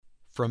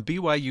From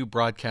BYU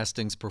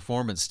Broadcasting's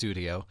Performance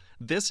Studio,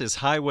 this is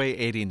Highway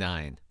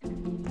 89.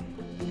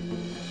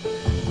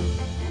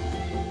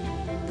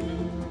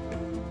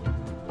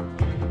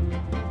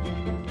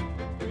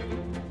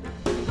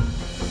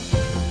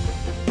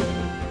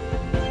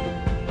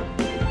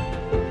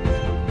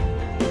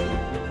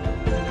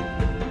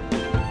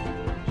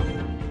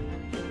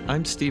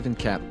 I'm Stephen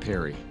Cap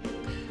Perry.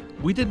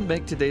 We didn't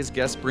make today's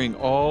guest bring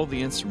all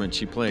the instruments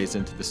she plays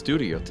into the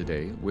studio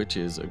today, which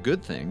is a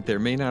good thing. There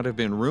may not have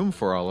been room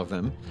for all of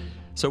them.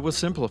 So we'll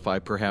simplify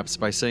perhaps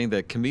by saying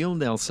that Camille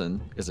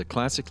Nelson is a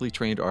classically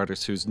trained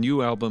artist whose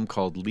new album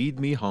called Lead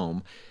Me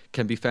Home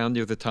can be found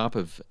near the top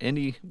of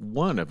any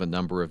one of a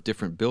number of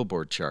different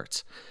Billboard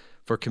charts.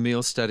 For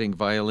Camille, studying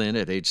violin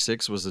at age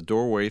 6 was a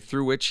doorway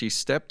through which she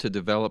stepped to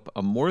develop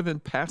a more than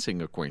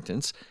passing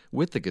acquaintance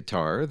with the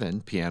guitar, then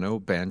piano,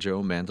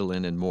 banjo,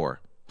 mandolin, and more.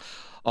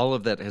 All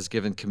of that has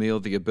given Camille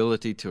the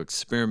ability to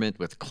experiment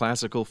with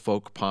classical,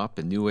 folk, pop,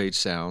 and new age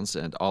sounds,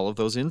 and all of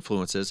those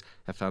influences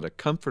have found a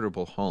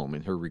comfortable home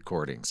in her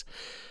recordings.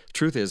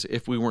 Truth is,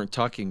 if we weren't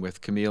talking with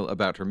Camille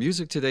about her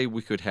music today,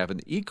 we could have an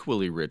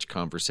equally rich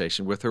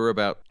conversation with her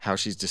about how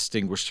she's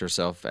distinguished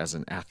herself as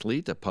an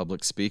athlete, a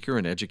public speaker,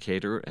 an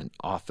educator, an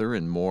author,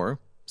 and more.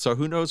 So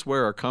who knows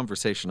where our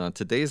conversation on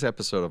today's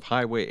episode of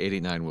Highway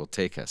 89 will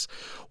take us.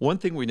 One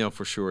thing we know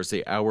for sure is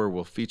the hour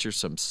will feature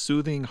some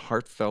soothing,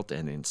 heartfelt,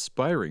 and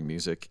inspiring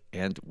music,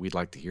 and we'd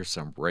like to hear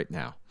some right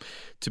now.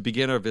 To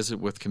begin our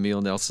visit with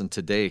Camille Nelson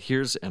today,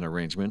 here's an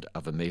arrangement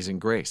of Amazing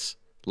Grace,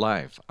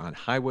 live on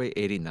Highway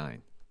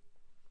 89.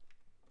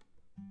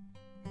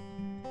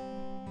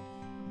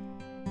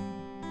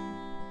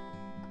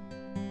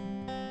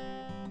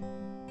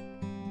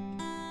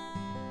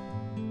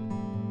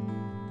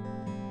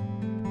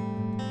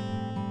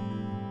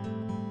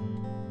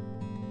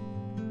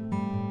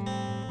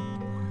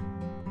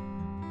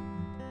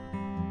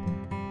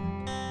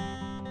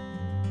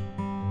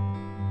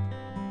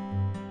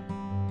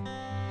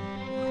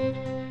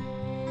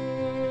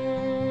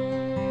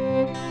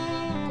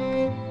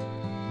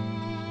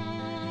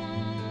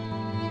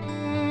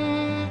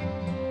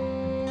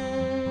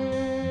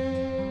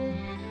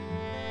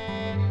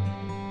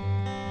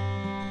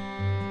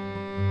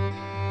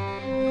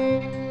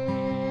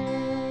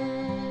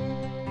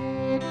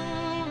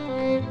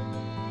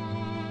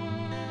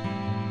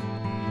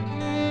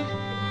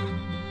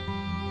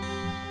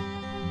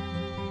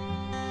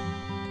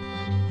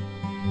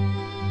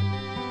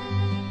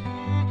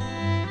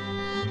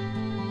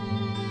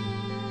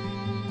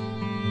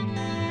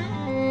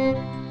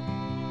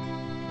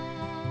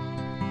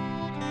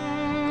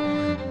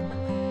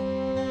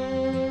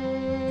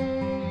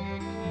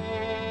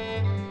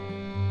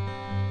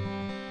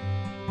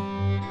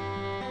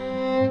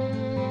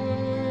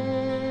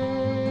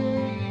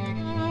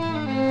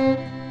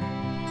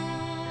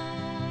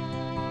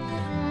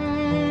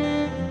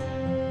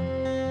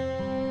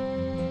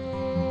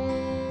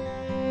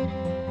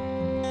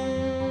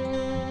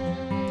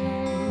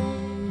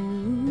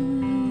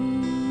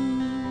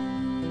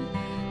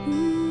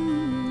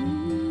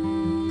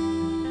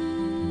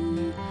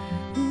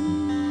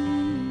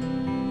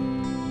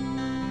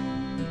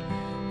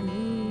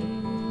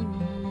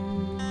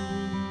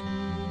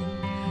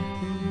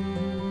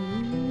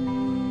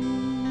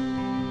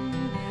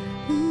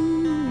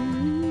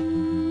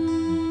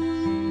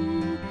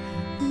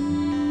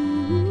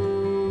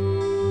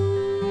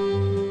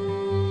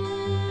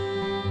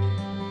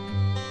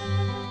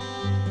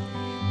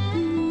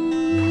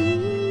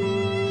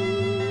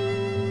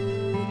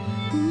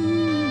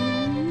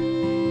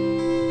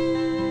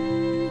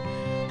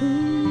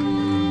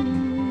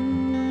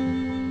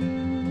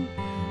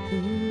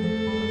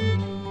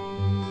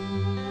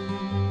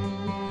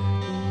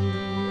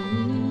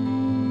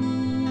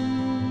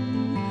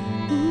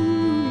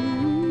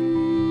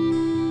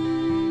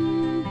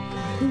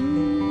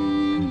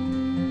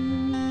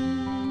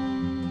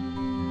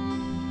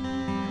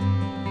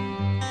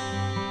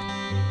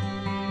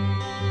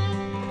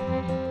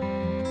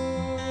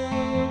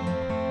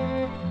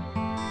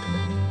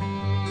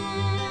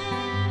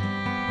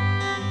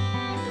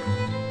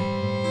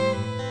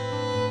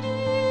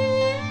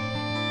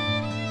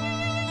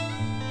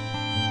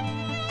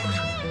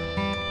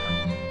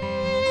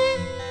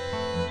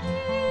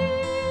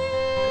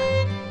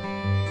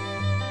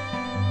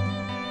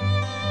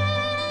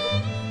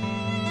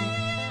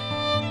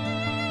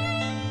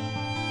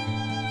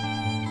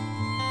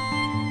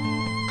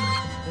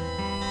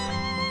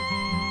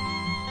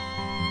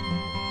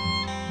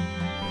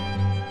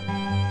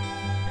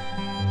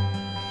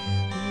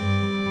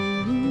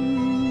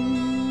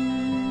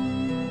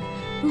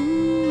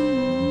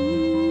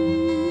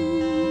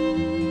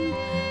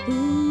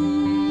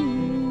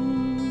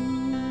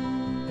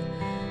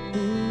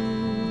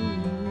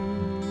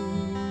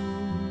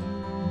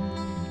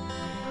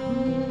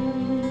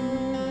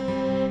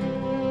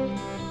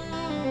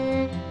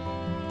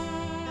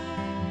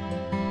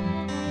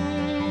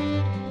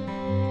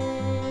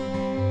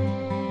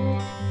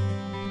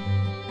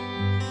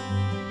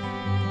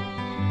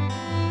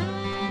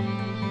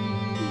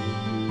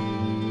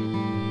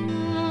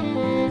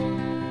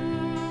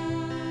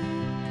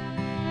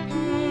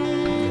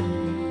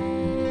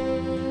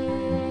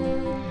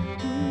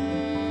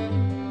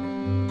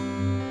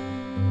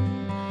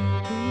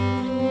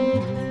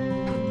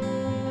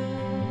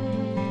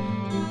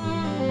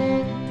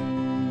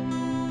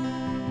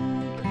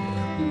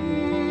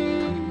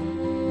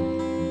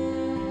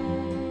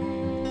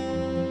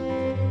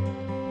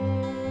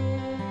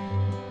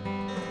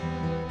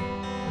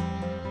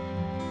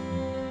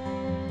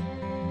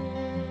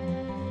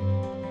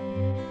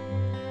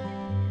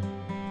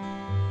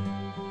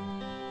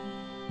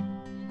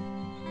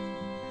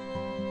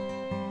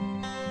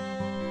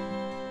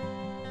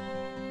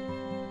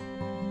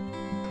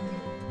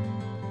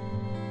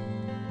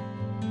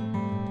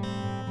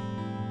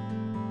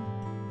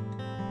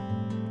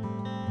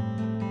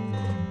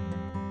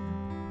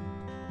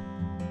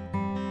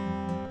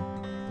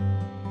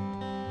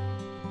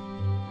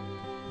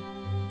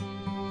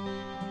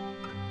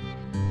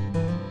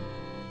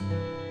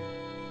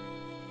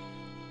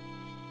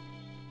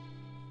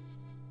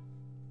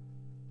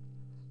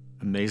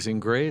 Amazing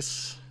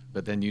Grace.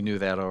 But then you knew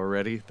that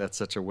already. That's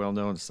such a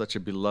well-known, such a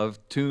beloved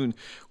tune.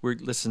 We're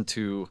listening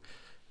to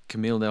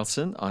Camille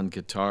Nelson on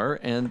guitar,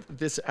 and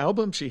this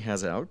album she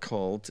has out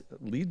called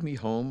Lead Me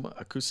Home,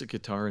 Acoustic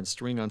Guitar and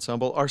String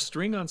Ensemble. Our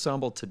string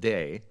ensemble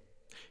today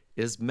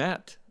is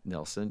Matt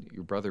Nelson,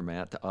 your brother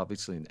Matt,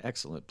 obviously an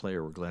excellent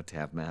player. We're glad to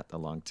have Matt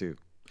along too.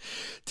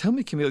 Tell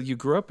me, Camille, you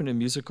grew up in a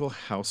musical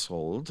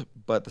household,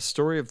 but the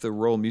story of the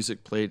role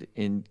music played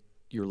in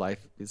your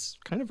life is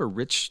kind of a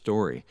rich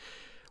story.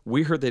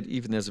 We heard that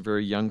even as a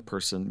very young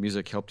person,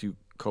 music helped you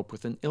cope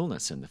with an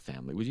illness in the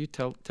family. Would you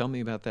tell me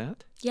about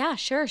that? Yeah,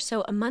 sure.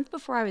 So a month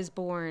before I was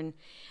born,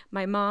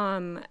 my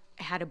mom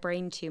had a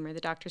brain tumor.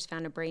 The doctors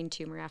found a brain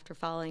tumor after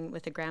falling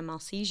with a grand mal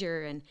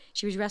seizure, and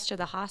she was rushed to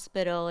the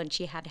hospital, and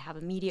she had to have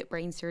immediate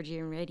brain surgery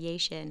and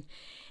radiation.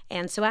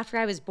 And so after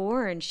I was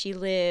born, she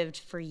lived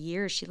for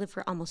years. She lived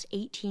for almost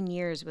 18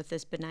 years with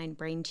this benign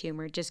brain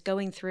tumor, just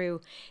going through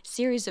a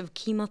series of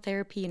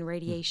chemotherapy and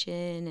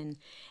radiation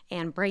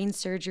and brain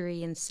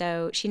surgery. And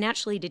so she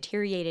naturally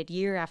deteriorated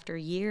year after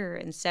year.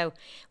 And so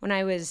when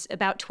I was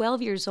about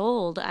 12 years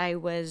old, I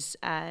was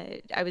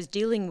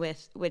dealing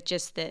with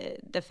just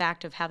the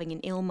fact of having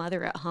an ill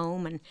mother at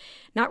home and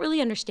not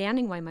really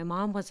understanding why my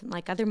mom wasn't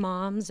like other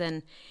moms.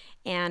 And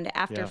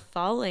after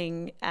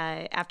falling,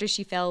 after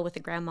she fell with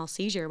a grand mal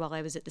seizure while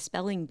I was at the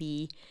spelling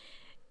bee,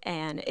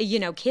 and,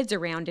 kids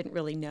around didn't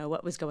really know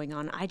what was going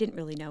on. I didn't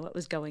really know what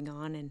was going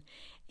on.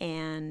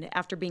 And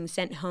after being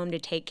sent home to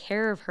take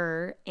care of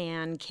her,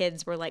 and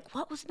kids were like,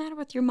 "What was the matter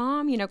with your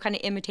mom?" Kind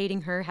of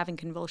imitating her, having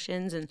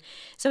convulsions. And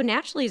so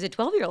naturally, as a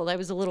 12-year-old, I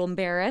was a little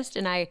embarrassed.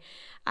 And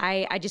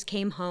I just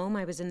came home.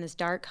 I was in this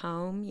dark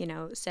home,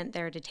 sent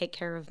there to take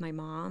care of my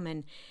mom.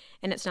 And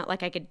it's not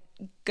like I could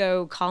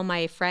go call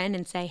my friend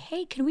and say,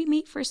 "Hey, can we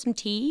meet for some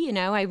tea?"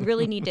 I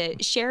really need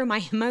to share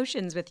my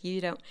emotions with you.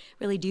 You don't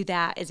really do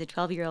that as a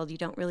 12-year-old. You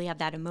don't really have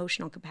that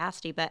emotional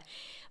capacity. But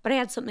I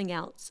had something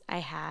else. I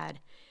had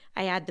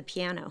the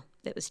piano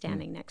that was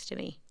standing next to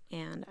me.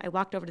 And I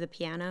walked over to the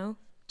piano,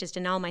 just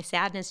in all my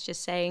sadness,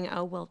 just saying,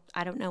 "Oh, well,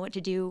 I don't know what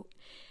to do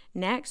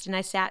next." And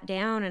I sat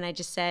down and I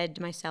just said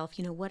to myself,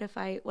 what if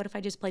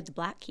I just played the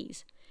Black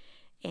Keys?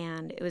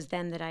 And it was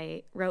then that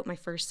I wrote my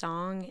first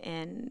song,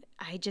 and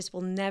I just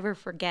will never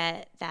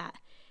forget that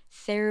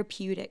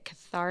therapeutic,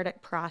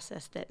 cathartic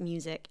process that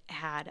music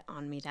had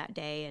on me that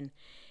day.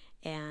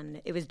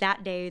 And it was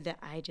that day that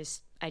I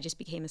just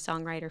became a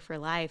songwriter for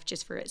life,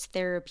 just for its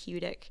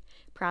therapeutic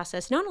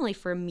process, not only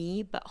for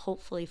me, but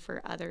hopefully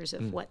for others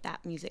of what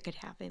that music could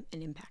have an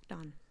impact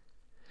on.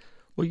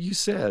 Well, you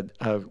said,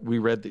 we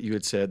read that you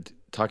had said,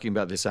 talking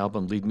about this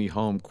album, Lead Me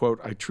Home,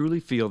 quote, "I truly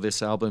feel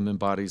this album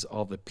embodies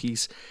all the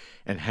peace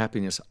and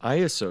happiness I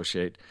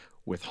associate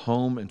with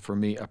home, and for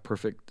me, a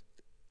perfect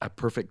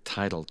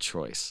title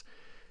choice."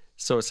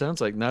 So it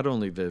sounds like not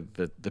only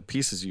the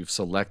pieces you've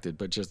selected,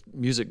 but just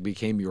music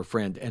became your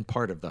friend and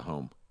part of the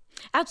home.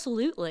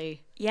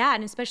 Absolutely. Yeah,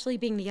 and especially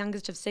being the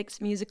youngest of 6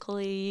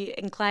 musically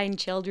inclined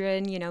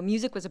children,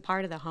 music was a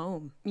part of the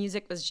home.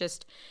 Music was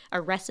just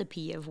a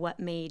recipe of what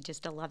made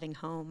just a loving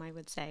home, I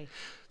would say.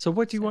 So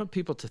what do you want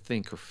people to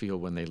think or feel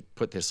when they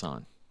put this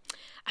on?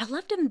 I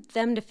loved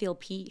them to feel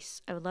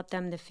peace. I would love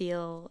them to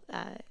feel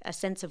a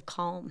sense of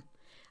calm.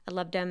 I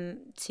loved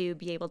them to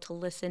be able to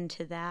listen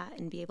to that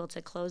and be able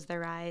to close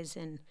their eyes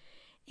and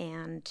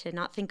to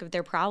not think of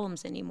their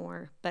problems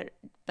anymore, but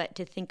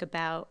to think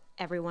about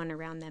everyone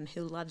around them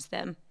who loves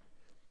them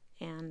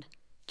and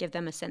give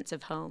them a sense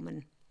of home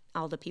and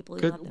all the people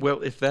who love them.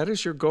 Well, if that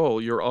is your goal,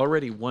 you're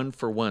already 1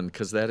 for 1,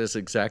 because that is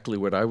exactly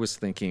what I was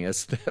thinking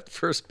as that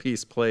first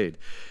piece played.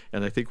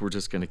 And I think we're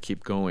just going to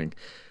keep going.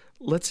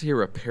 Let's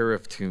hear a pair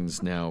of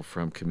tunes now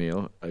from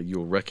Camille.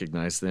 You'll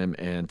recognize them,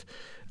 and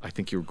I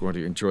think you're going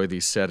to enjoy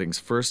these settings.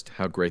 First,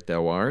 How Great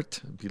Thou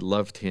Art,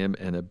 beloved hymn,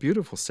 and a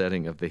beautiful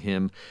setting of the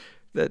hymn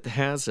that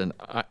has an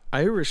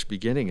Irish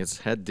beginning. It's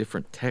had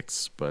different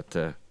texts,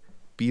 but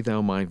Be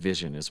Thou My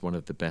Vision is one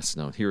of the best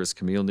known. Here is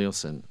Camille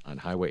Nielsen on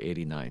Highway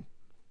 89.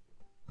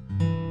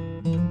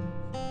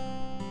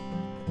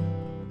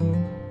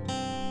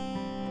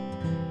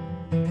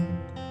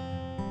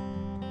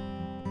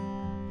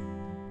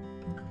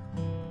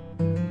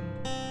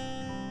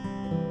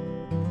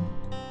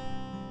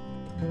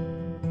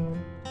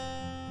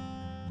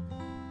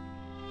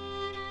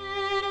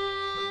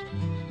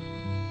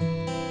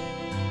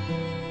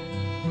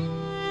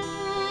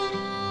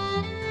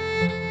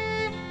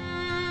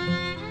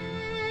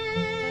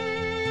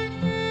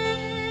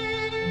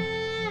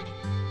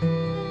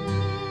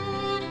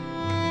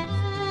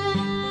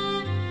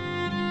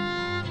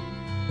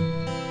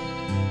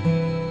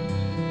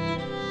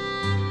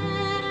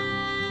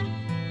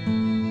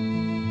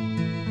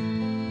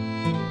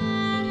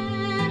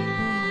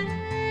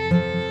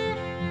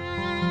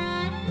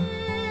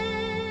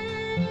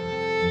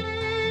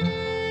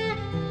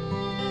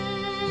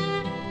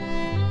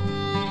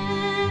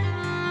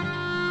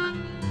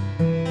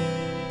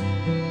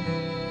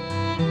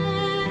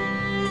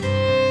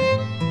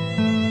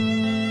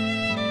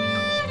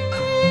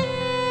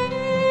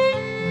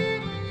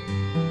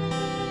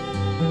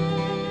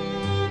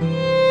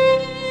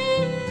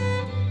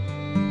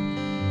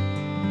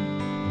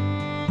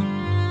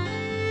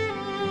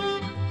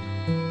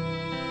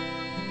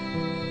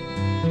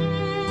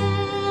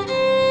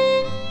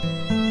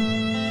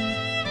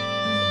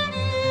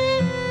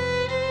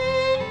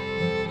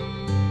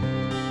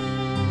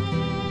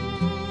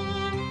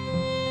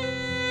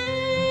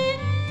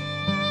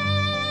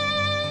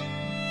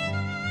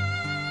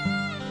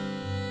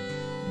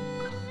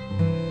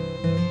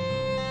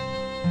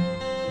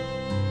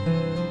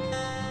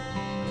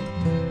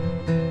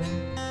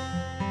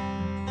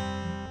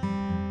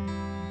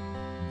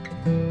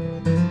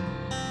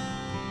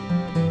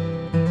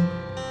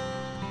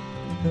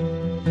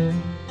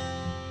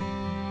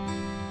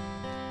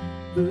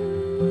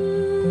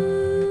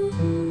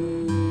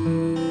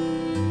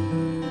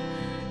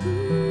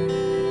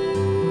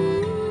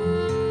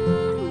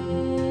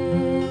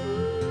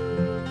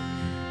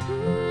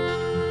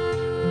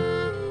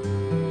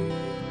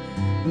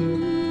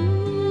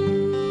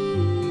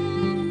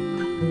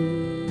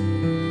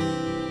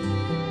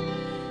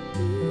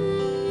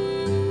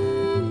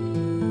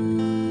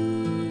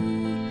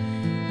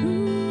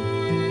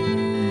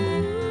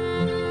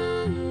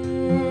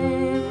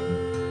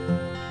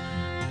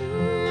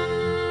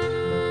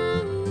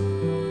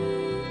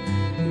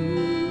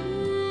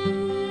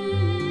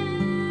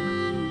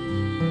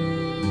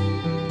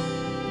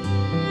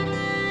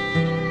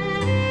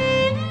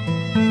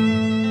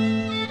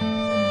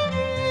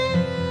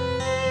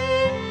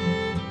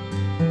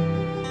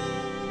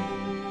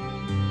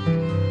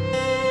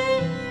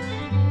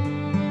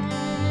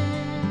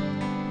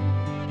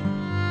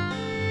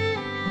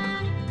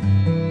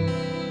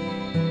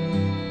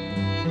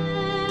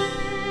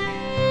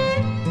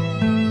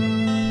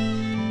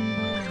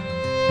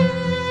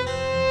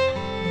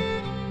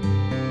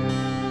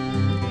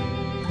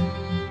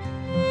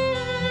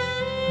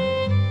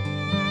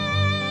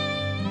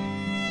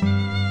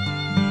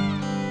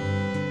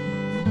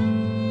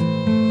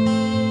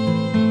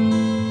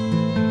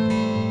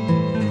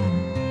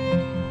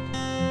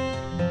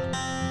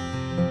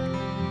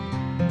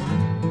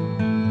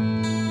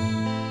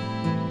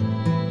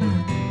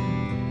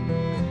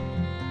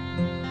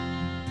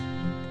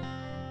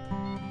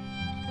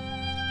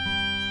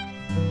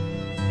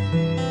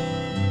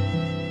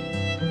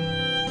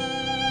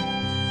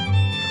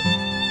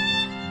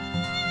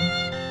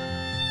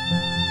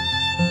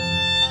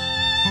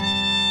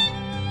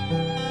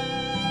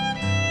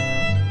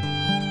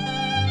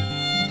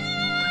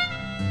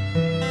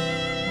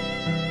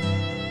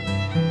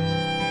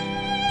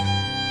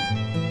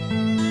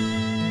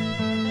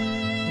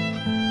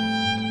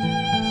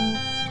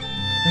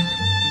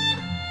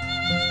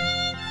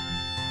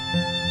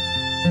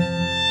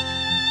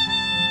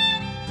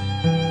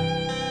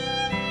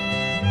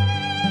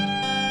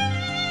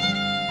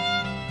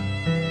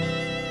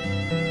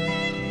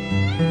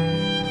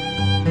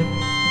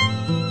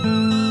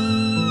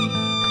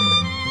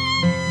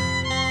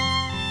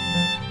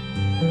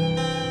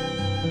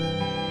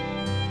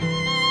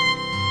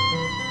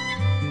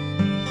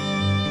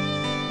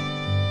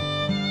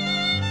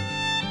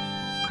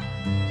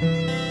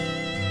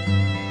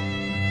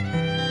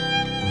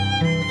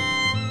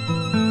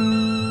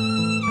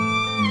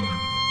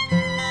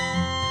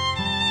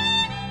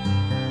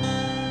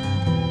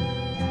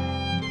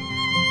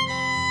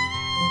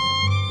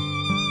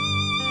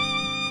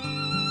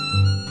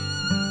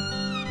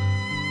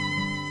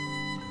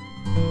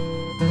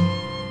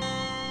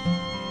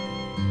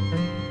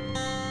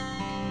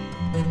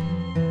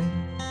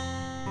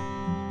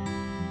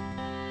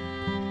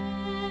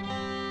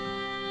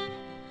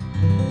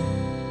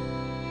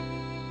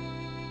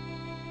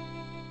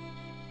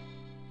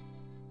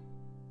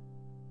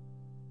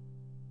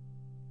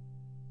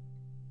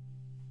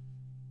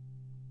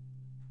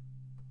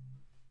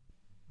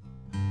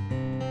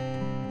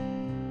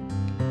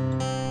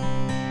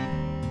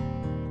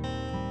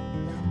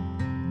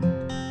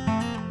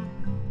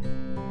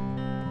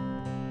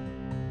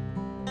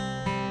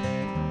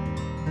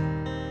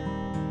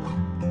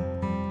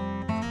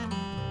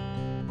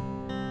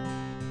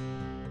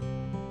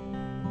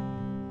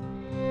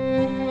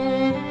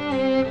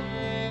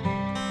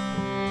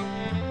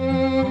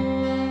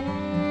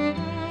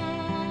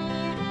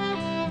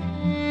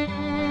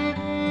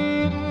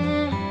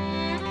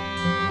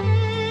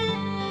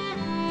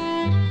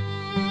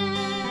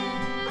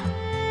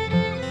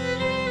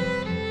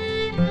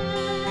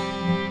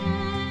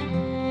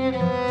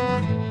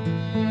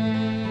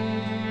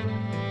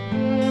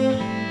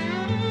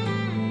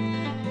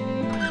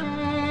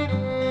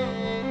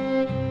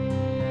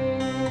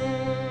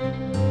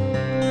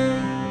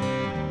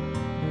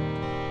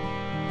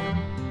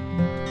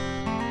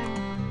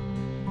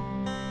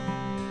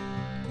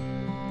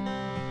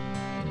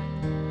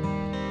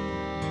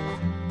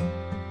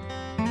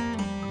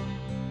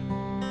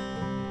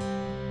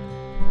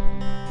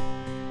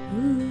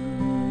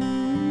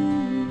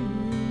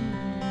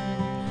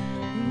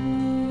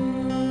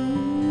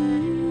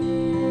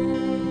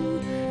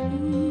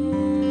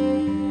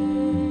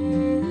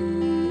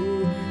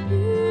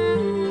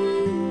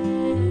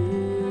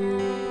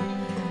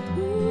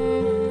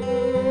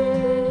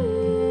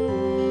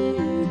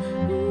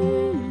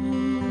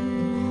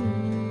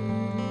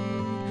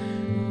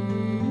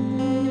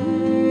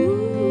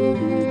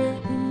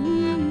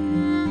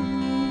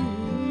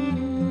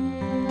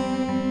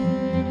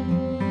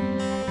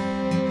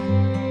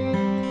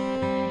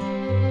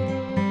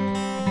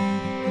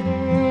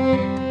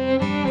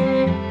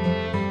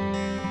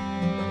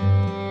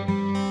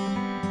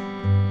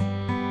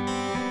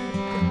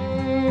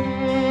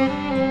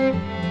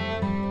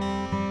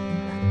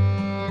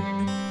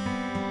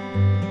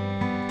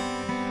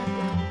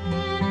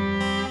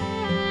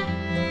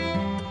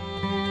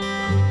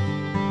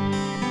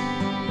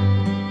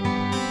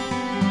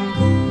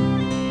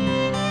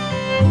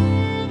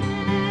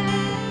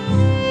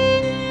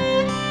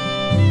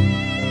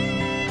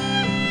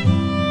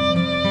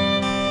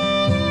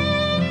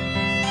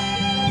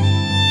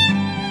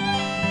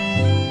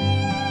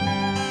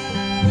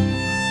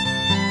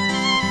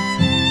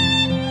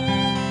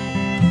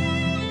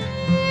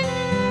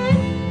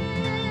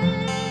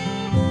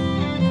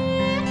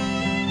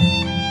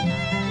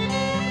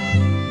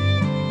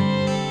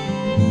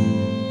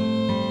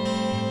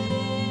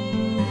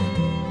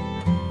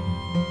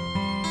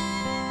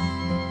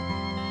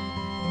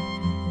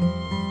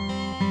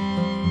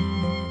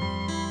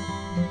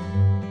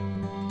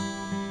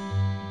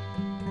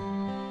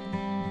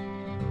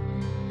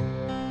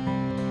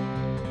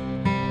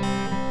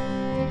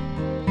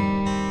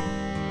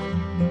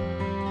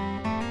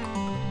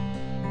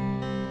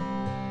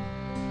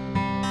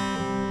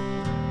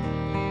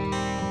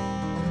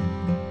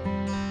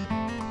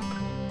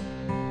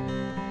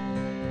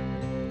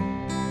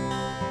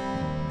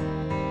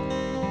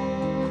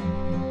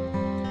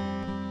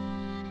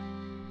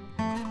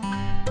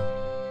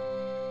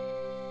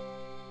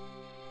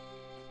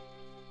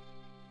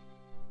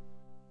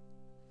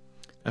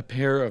 a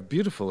pair of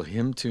beautiful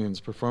hymn tunes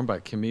performed by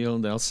Camille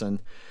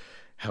Nelson,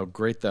 How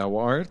Great Thou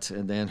Art,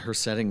 and then her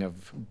setting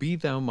of Be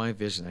Thou My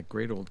Vision, a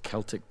great old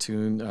Celtic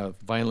tune,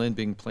 violin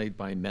being played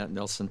by Matt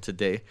Nelson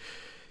today.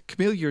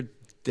 Camille, your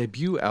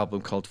debut album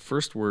called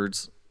First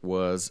Words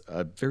was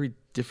a very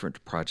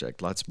different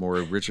project, lots more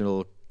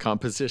original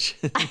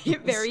compositions.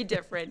 Very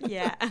different,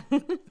 yeah.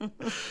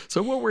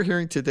 So what we're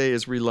hearing today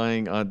is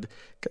relying on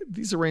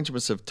these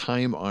arrangements of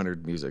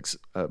time-honored musics.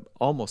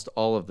 Almost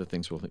all of the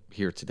things we'll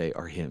hear today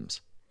are hymns.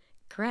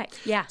 Correct,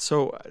 yeah.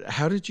 So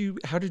how did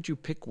you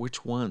pick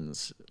which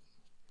ones?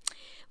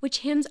 Which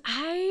hymns?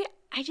 I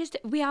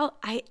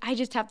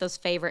just have those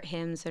favorite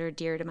hymns that are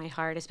dear to my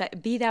heart.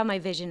 Be Thou My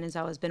Vision has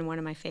always been one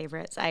of my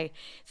favorites. I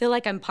feel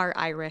like I'm part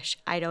Irish.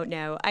 I don't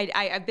know.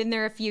 I've been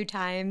there a few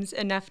times,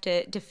 enough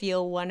to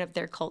feel one of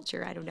their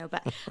culture. I don't know.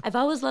 But I've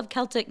always loved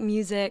Celtic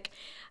music.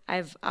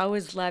 I've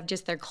always loved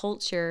just their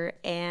culture.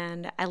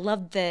 And I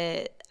love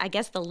the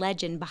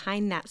legend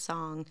behind that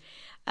song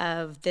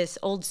of this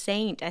old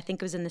saint. I think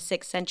it was in the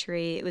 6th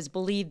century. It was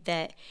believed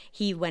that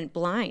he went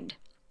blind.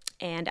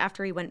 And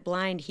after he went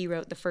blind, he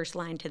wrote the first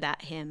line to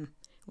that hymn,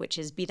 which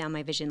is, Be Thou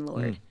My Vision,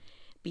 Lord.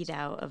 Be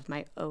Thou of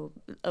my, O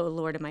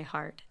Lord of my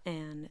heart.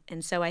 And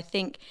so I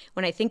think,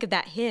 when I think of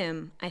that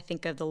hymn, I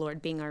think of the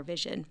Lord being our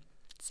vision.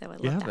 So I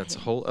love that. Yeah, that's a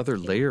whole other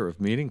layer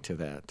of meaning to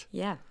that.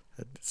 Yeah.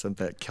 Some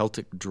that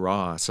Celtic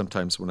draw.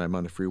 Sometimes when I'm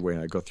on the freeway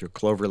and I go through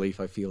Cloverleaf,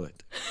 I feel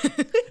it.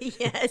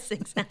 Yes,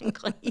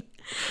 exactly.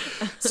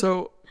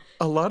 So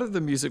a lot of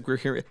the music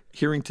we're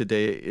hearing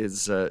today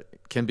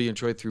can be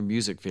enjoyed through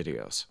music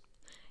videos.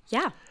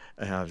 Yeah.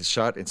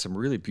 Shot in some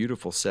really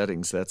beautiful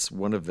settings. That's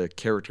one of the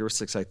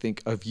characteristics, I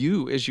think, of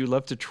you, is you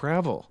love to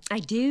travel. I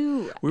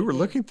do. We were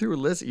looking through a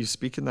list. You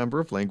speak a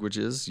number of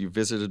languages. You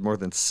visited more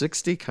than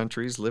 60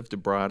 countries, lived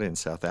abroad in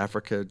South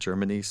Africa,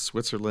 Germany,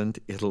 Switzerland,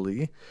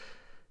 Italy.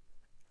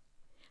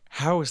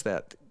 How has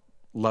that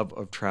love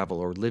of travel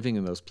or living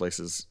in those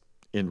places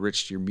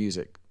enriched your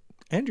music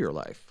and your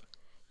life?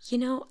 You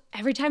know,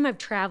 every time I've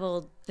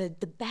traveled, the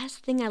best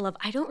thing I love,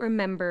 I don't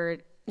remember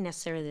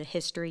necessarily the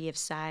history of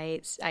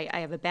sites.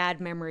 I have a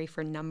bad memory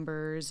for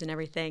numbers and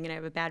everything, and I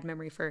have a bad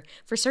memory for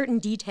certain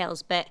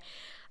details, but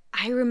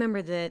I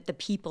remember the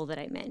people that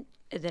I met.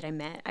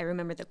 I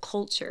remember the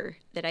culture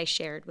that I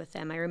shared with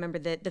them. I remember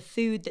the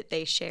food that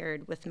they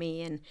shared with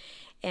me,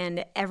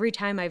 and every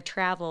time I've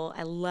traveled,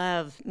 I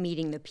love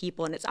meeting the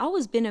people, and it's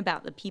always been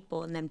about the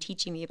people and them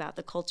teaching me about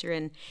the culture,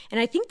 and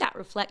I think that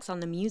reflects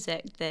on the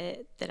music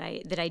that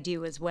I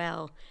do as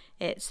well.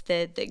 It's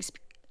the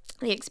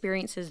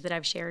experiences that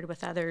I've shared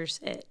with others.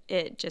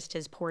 It just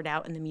has poured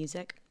out in the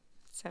music.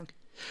 So.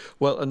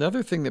 Well,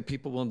 another thing that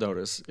people will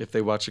notice if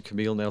they watch a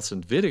Camille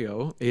Nelson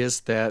video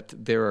is that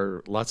there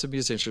are lots of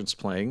musicians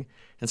playing,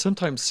 and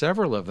sometimes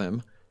several of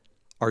them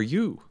are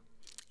you.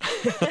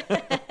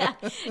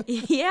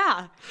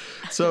 Yeah.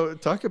 So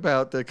talk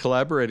about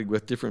collaborating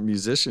with different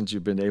musicians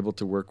you've been able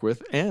to work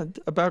with, and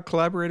about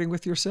collaborating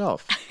with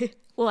yourself.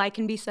 Well, I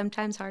can be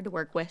sometimes hard to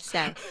work with,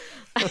 so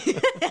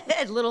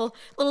a little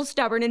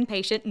stubborn and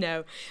patient,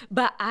 no.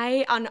 But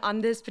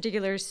on this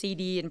particular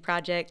CD and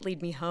project,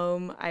 Lead Me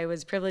Home, I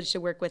was privileged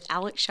to work with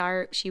Alex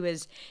Sharp. She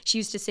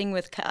used to sing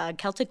with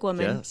Celtic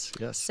Woman.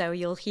 Yes. So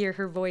you'll hear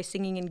her voice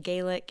singing in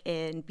Gaelic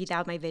and Be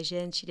Thou My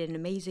Vision. She did an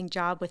amazing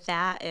job with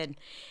that.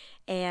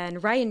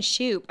 And Ryan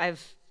Shoup,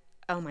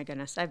 oh my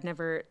goodness, I've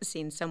never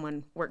seen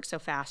someone work so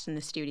fast in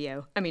the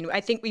studio. I mean,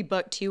 I think we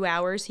booked 2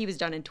 hours. He was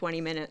done in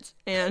 20 minutes.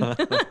 And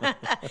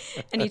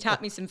and he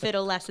taught me some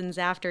fiddle lessons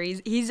after.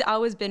 He's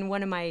always been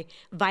one of my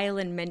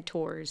violin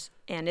mentors.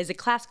 And as a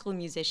classical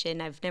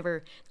musician, I've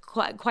never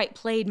quite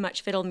played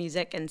much fiddle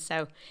music, and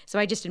so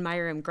I just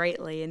admire him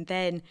greatly. And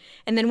then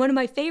one of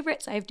my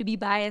favorites, I have to be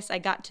biased, I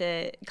got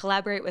to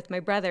collaborate with my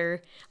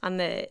brother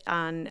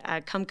on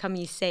Come Come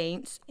Ye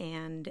Saints,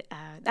 and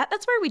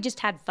that's where we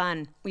just had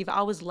fun. We've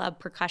always loved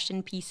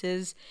percussion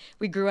pieces.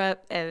 We grew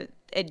up. Do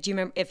you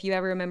remember, if you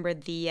ever remember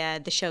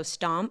the show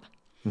Stomp?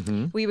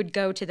 Mm-hmm. We would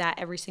go to that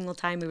every single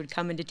time we would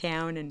come into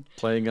town, and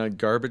playing on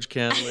garbage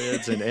can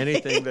lids and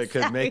anything that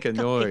could make a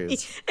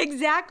noise.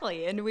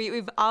 Exactly. And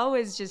we've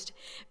always just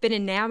been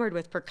enamored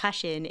with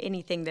percussion,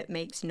 anything that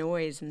makes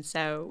noise. And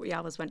so we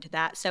always went to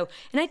that. So,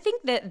 and I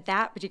think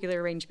that particular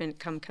arrangement,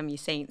 Come Come Ye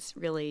Saints,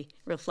 really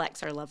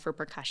reflects our love for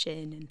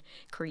percussion and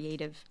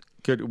creative.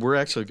 Good. We're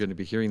actually going to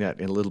be hearing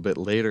that in a little bit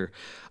later.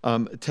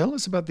 Tell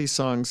us about these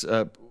songs,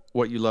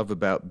 what you love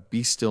about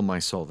Be Still My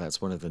Soul. That's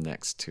one of the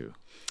next two.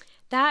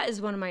 That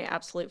is one of my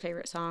absolute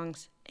favorite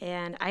songs,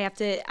 and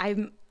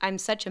I'm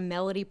such a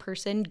melody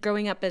person.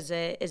 Growing up as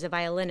a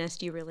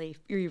violinist, you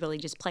really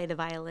just play the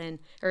violin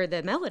or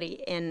the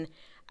melody, and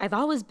I've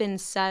always been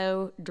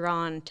so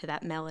drawn to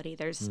that melody.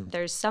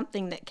 There's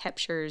something that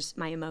captures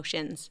my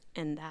emotions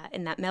in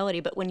that melody.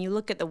 But when you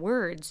look at the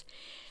words,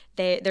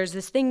 there's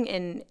this thing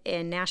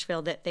in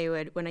Nashville that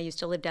when I used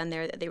to live down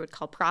there, that they would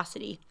call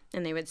prosody,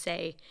 and they would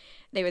say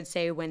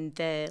when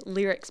the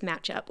lyrics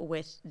match up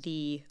with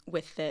the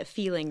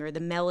feeling or the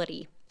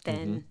melody,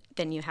 then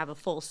you have a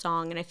full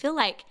song. And I feel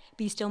like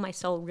Be Still My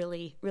Soul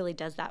really, really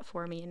does that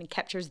for me, and it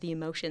captures the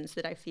emotions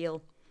that I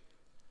feel.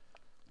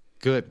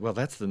 Good. Well,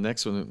 that's the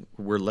next one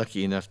we're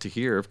lucky enough to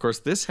hear. Of course,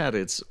 this had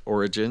its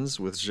origins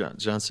with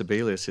John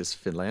Sibelius, his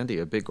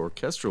Finlandia, big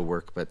orchestral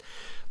work. But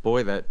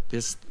boy,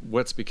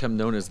 what's become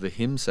known as the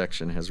hymn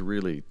section has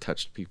really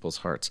touched people's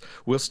hearts.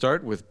 We'll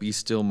start with Be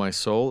Still My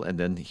Soul and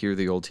then hear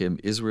the old hymn,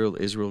 Israel,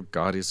 Israel,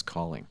 God is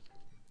Calling.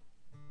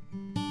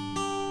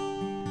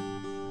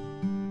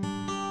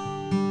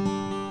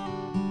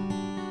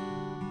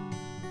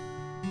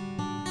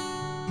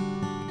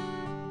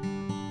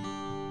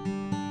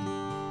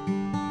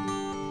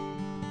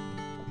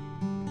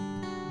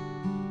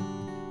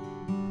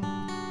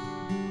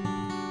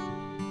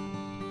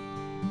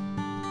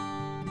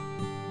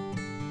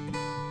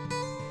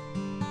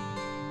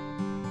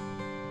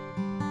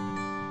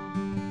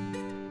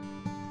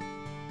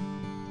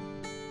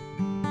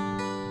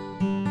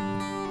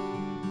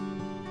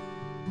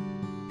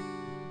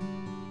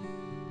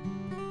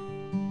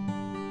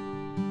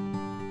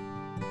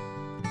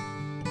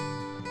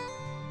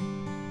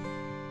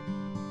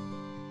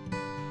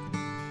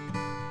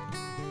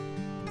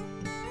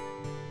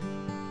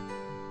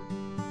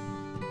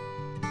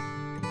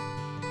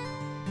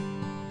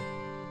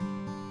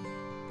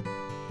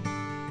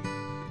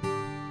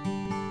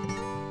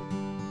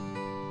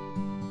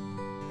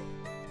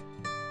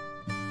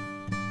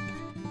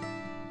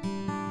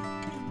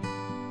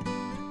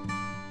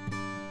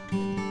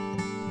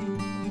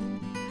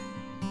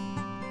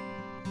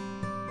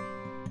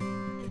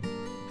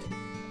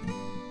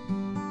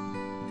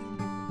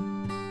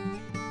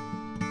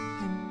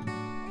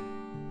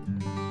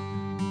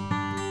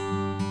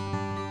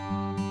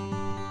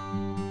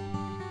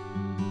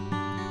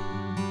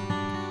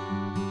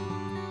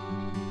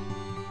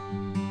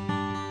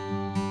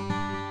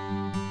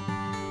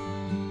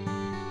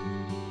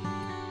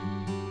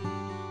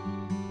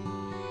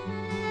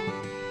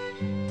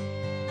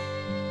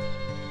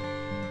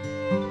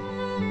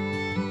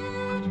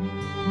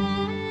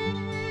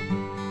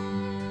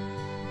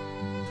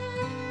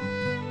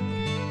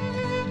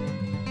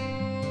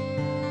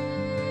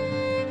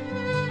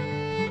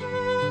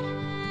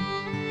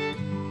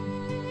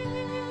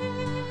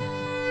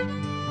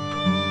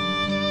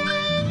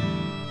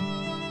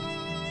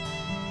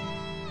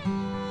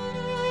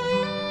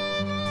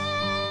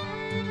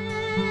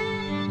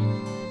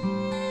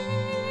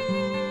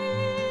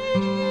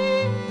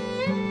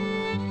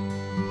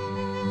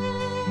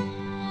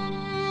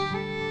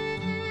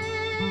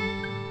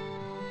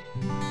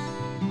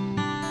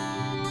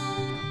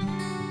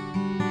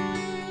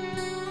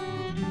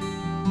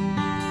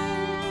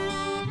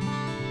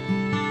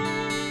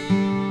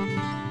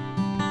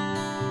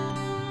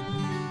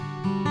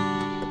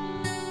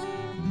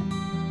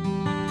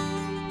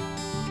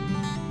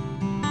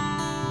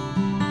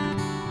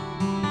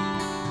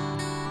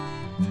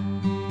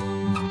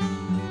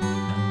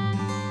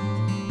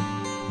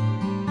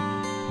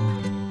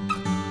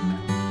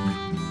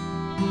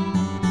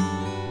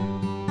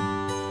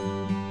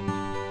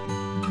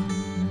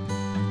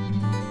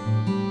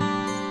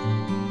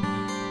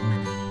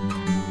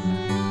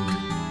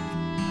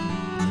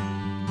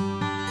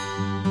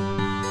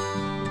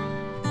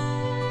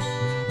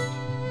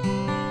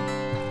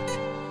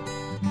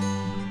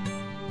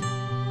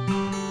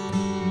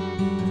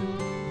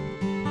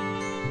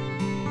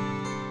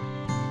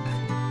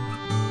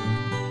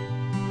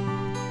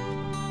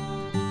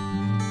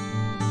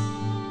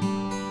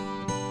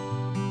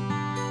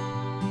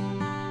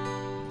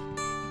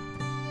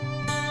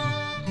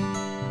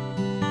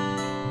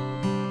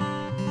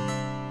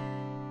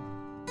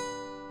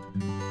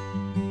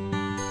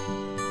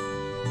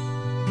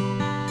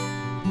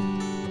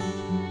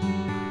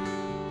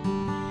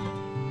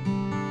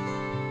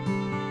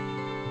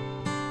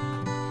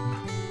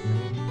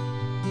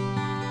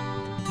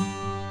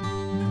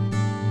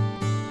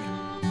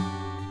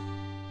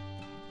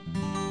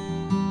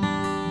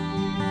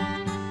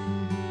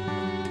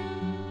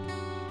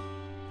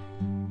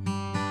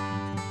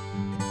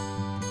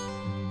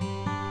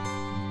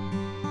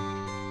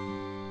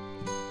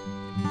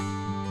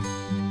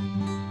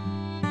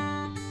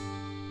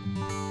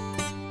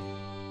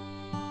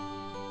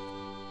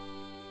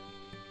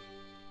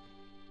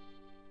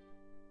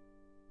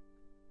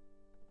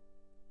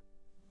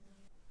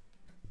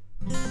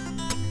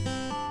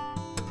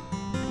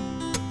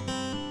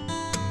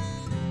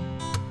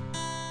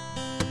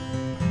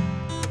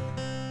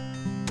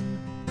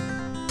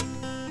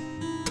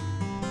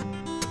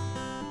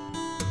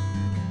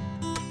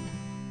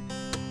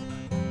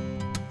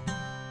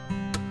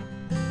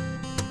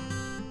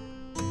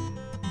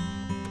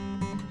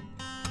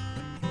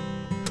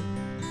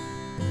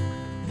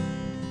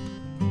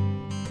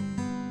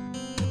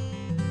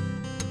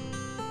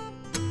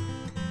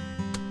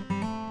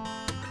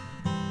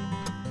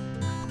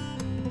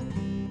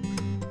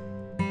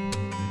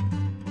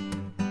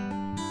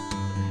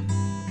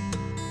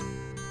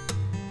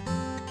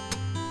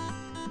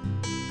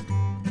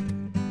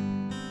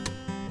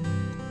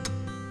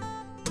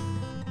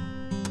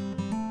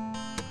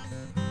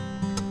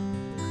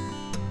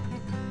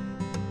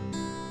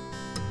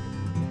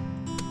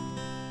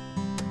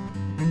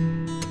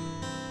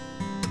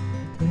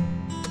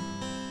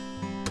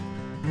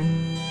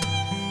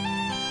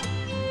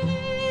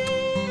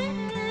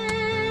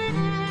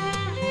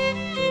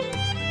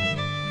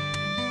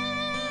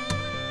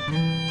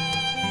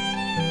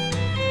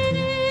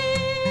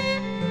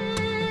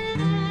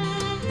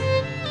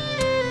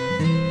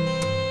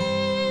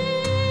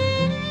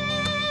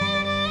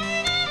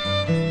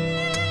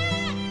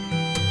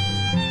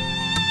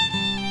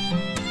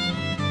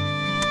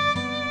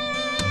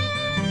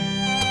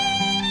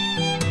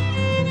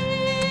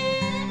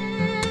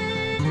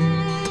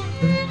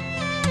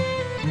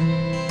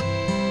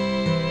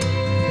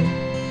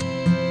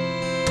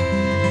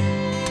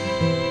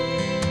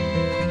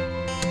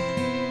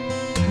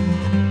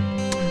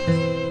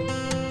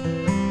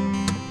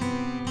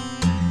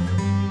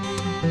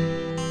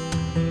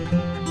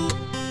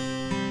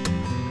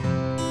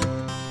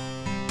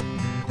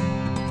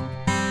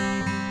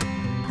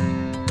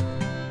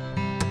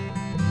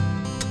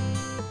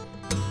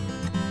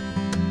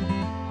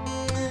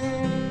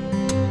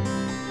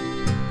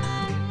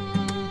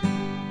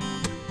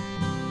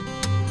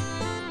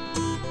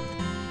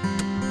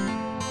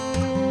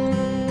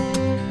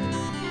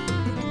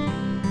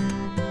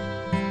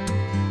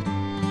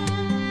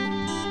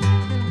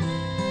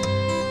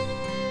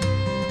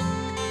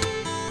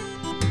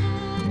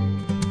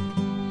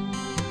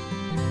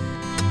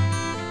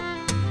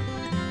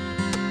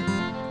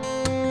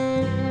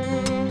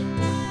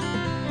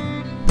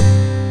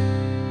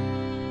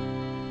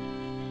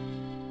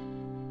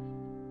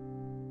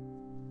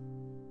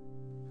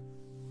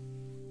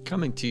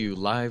 Coming to you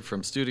live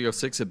from Studio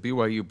 6 at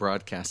BYU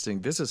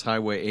Broadcasting. This is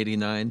Highway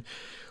 89.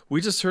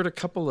 We just heard a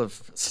couple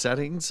of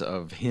settings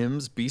of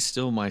hymns, Be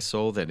Still My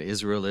Soul, then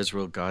Israel,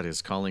 Israel, God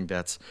is Calling.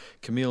 That's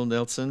Camille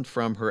Nelson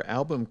from her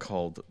album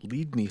called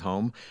Lead Me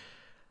Home.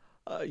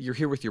 You're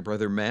here with your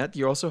brother Matt.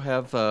 You also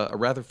have a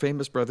rather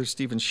famous brother,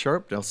 Stephen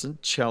Sharp Nelson,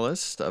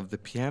 cellist of the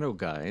Piano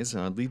Guys.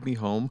 Lead Me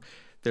Home.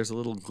 There's a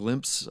little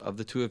glimpse of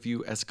the two of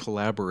you as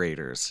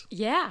collaborators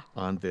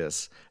on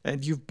this.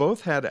 And you've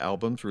both had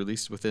albums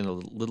released within a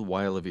little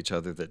while of each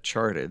other that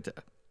charted.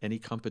 Any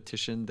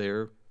competition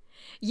there?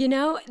 You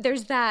know,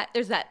 there's that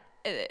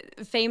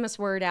famous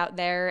word out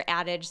there,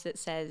 adage that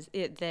says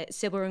that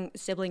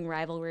sibling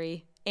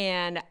rivalry.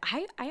 And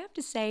I have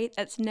to say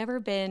that's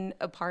never been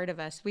a part of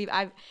us.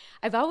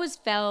 I've always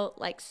felt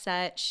like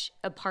such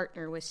a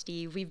partner with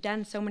Steve. We've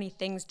done so many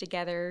things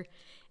together.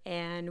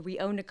 And we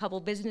owned a couple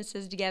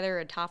businesses together,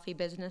 a toffee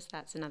business.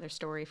 That's another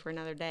story for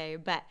another day.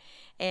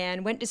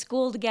 And went to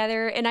school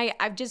together. And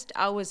I've just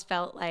always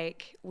felt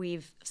like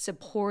we've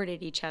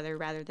supported each other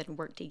rather than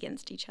worked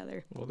against each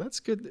other. Well,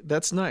 that's good.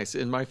 That's nice.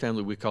 In my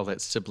family, we call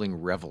that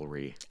sibling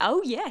revelry.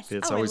 Oh, yes.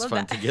 It's always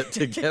fun to get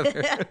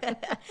together.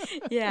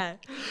 Yeah.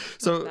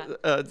 So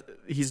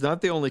he's not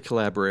the only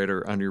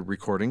collaborator on your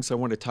recordings. I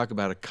want to talk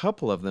about a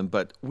couple of them,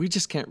 but we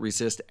just can't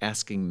resist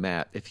asking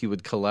Matt if he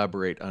would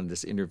collaborate on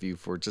this interview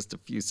for just a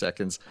few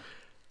seconds.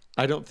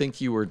 I don't think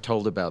you were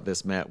told about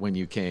this, Matt, when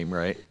you came,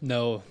 right?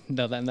 No,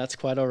 that's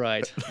quite all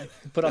right.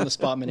 Put on the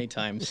spot many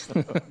times.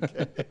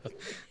 Okay.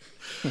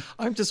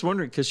 I'm just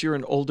wondering, because you're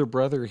an older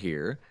brother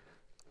here,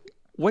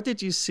 what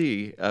did you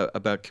see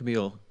about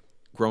Camille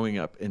growing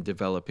up and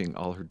developing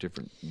all her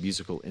different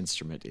musical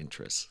instrument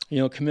interests? You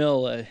know,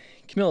 Camille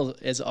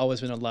has always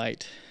been a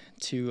light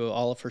to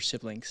all of her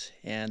siblings,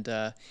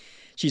 and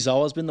she's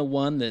always been the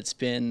one that's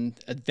been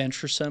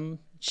adventuresome.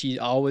 She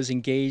always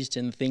engaged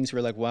in things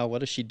where like, wow,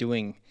 what is she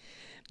doing?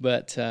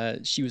 But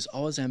she was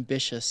always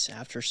ambitious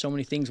after so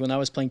many things. When I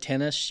was playing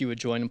tennis, she would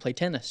join and play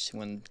tennis.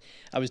 When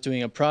I was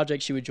doing a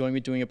project, she would join me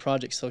doing a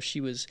project. So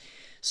she was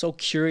so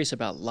curious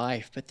about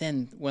life. But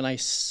then when I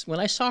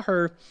saw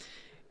her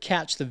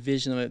catch the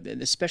vision of it,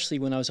 especially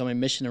when I was on my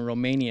mission in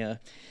Romania,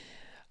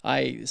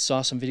 I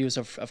saw some videos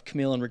of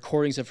Camille and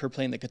recordings of her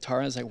playing the guitar.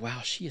 And I was like,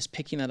 wow, she is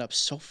picking that up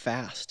so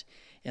fast.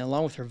 And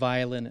along with her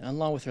violin, and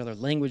along with her other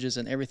languages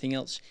and everything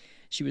else,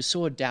 she was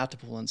so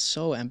adaptable and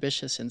so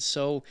ambitious and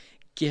so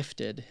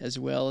gifted, as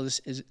well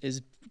as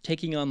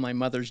taking on my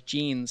mother's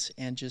genes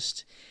and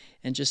just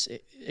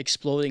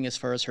exploding as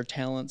far as her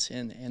talents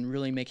and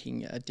really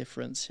making a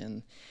difference.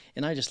 And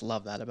I just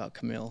love that about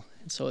Camille.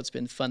 And so it's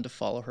been fun to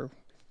follow her.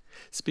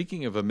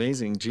 Speaking of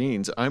amazing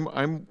genes,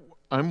 I'm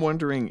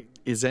wondering,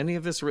 is any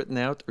of this written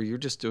out, or you're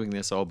just doing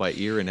this all by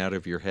ear and out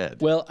of your head?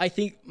 Well, I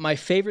think my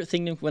favorite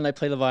thing when I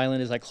play the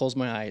violin is I close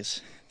my eyes.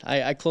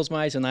 I close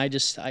my eyes and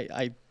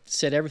I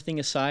set everything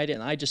aside,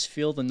 and I just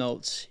feel the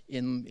notes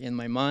in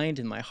my mind,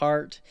 in my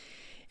heart,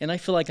 and I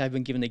feel like I've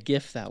been given a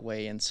gift that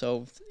way. And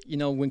so, you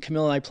know, when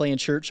Camille and I play in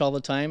church all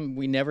the time,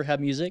 we never have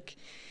music.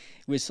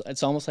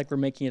 It's almost like we're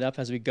making it up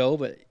as we go,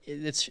 but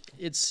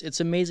it's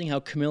amazing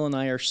how Camille and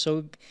I are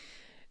so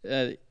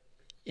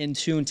in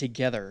tune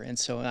together. And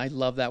so I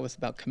love that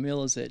about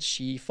Camille, is that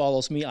she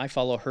follows me, I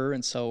follow her,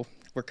 and so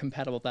we're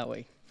compatible that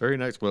way. Very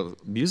nice. Well,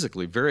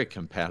 musically, very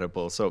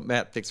compatible. So,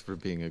 Matt, thanks for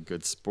being a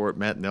good sport.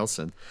 Matt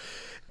Nelson.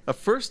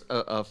 First,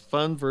 a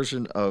fun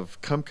version of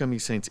Come Come Ye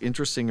Saints'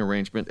 interesting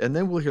arrangement, and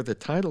then we'll hear the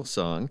title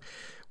song,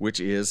 which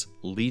is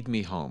Lead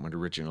Me Home, an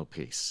original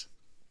piece.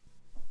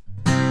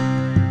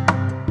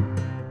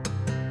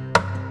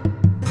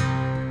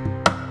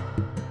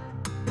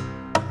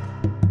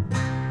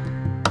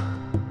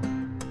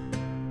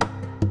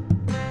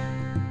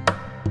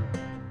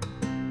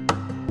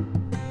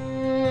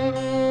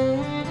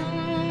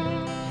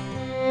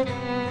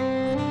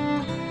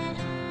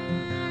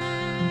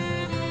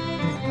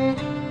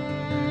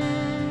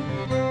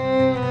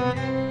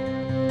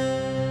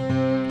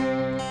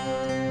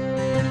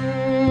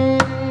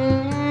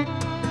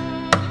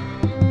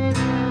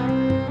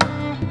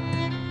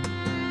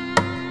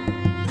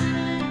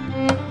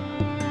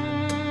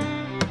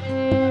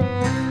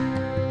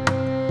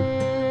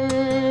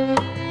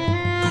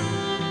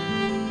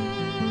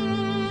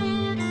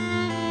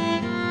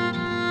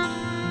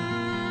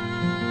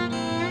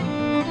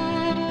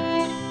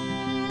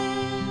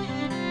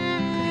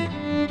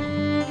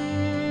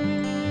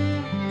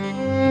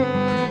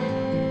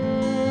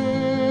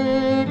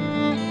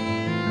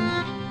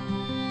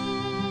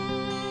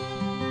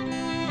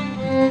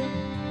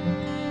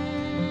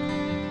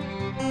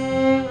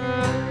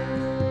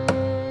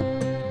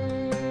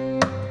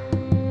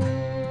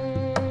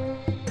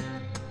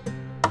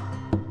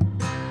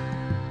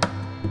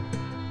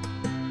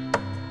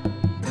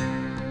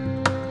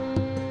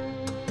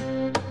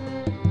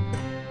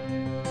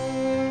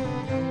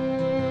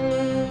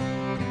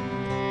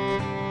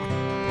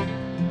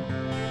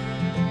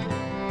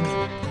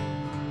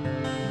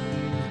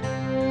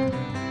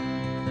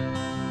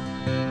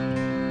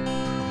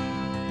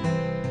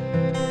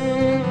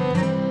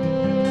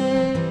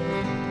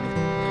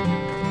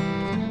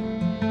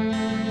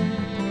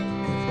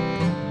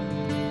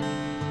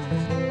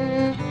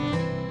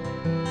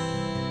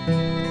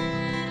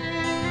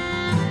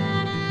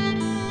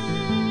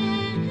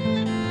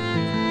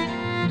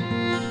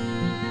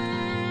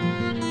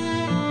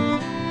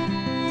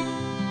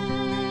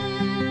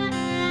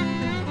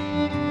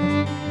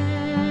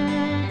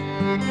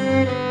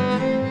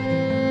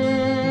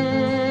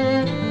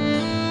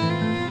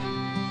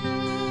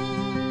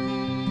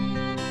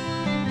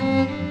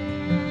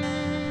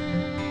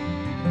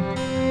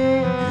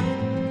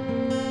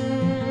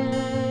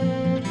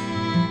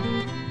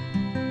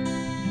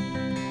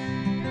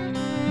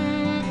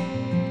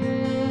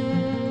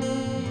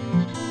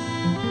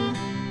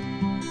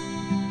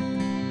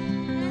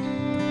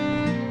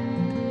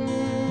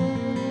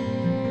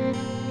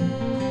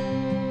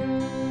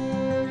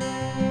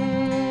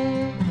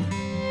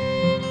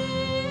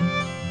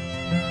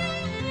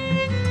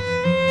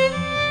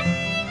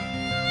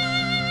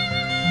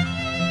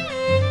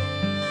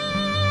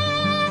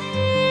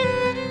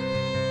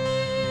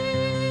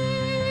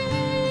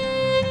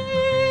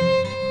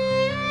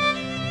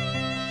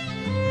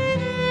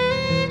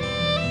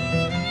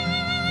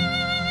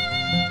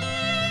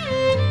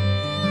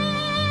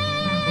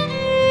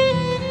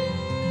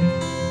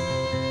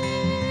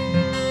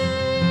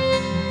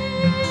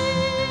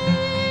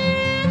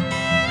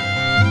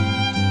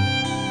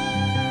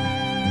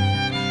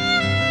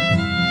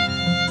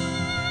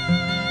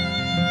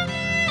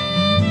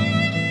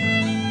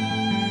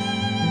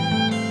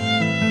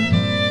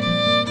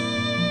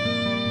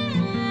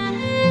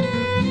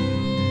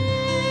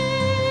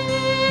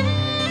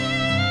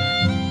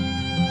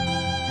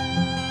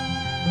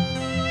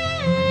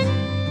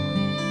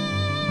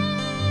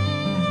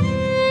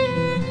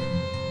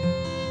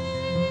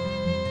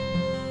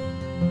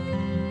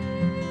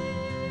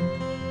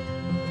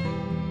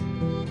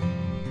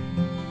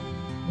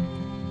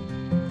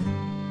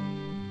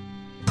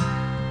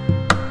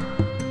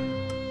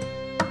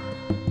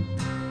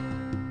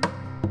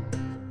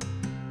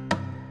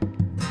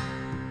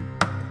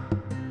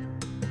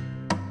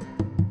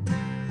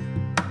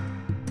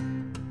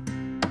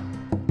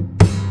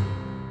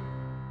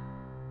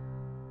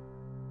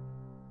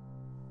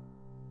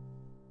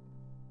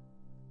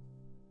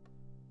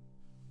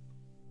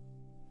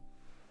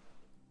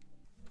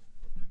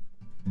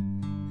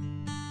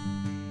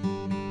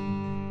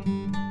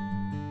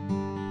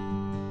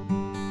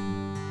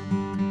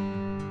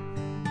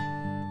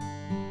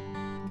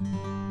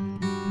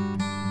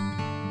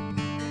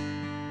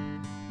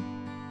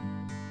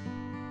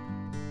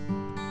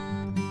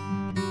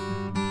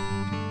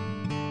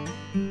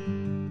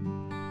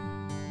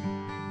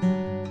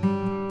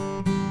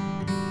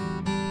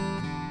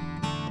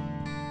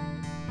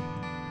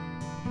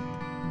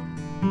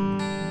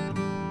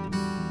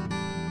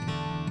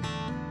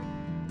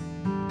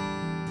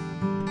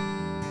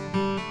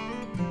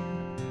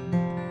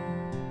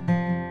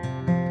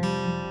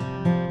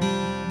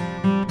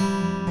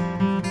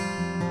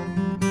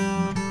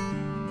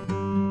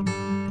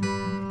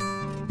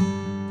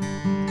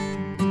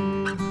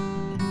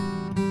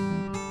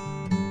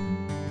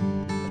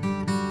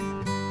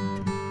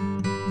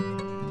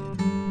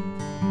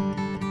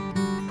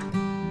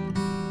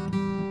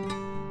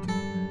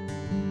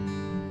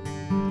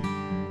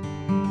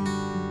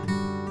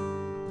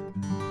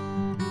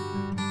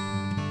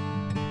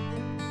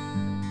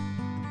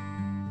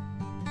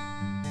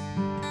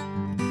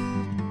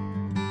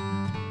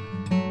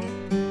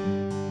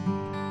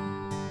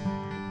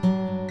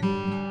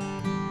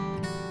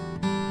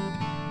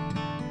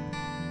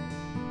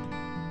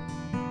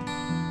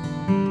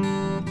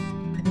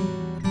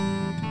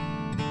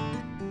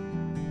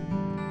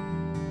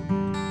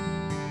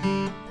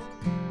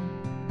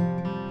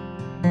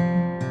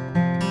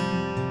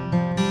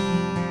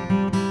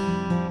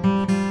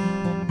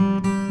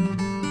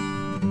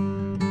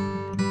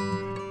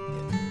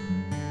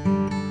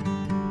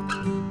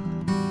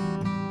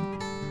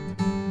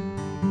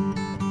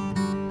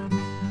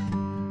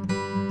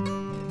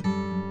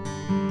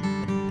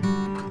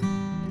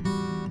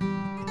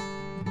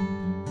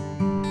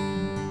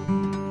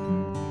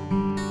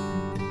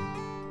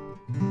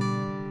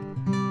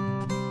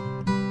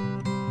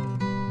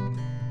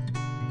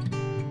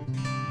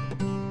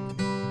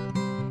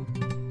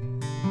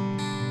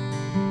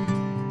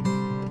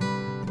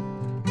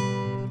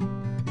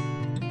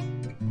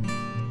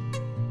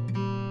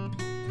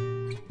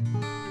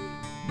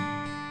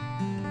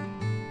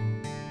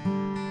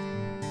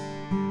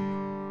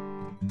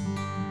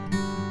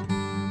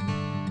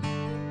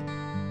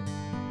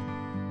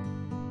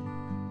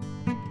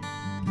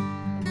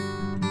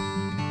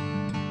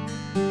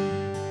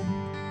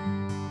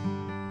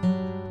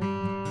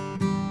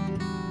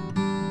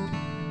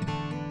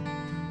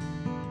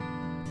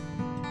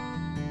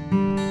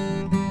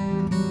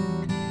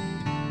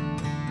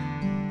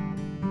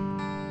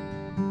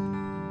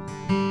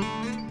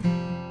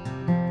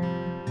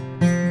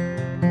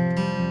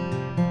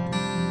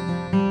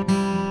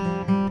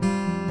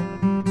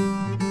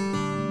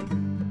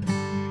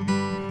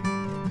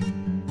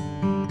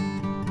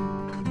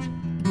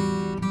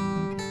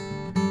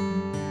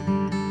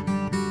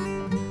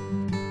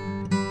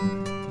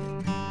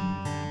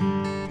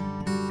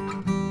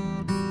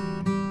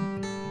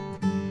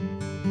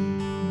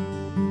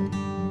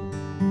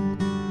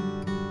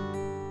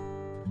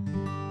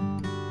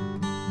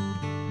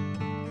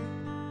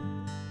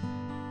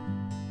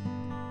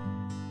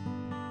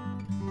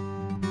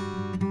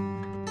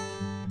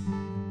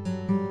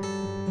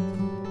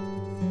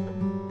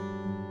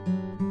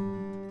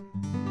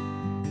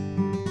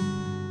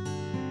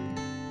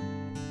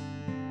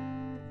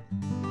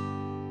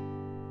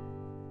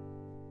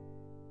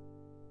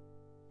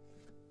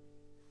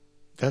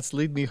 That's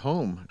Lead Me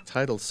Home,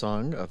 title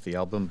song of the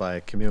album by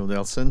Camille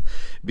Nelson.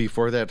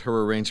 Before that,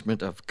 her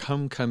arrangement of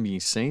Come, Come Ye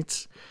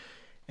Saints.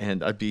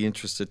 And I'd be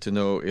interested to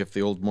know if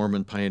the old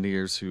Mormon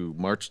pioneers who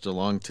marched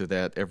along to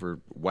that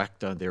ever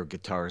whacked on their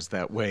guitars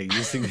that way,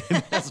 using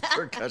it as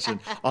percussion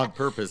on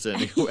purpose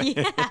anyway.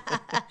 Yeah,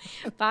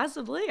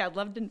 possibly. I'd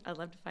love to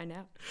find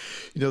out.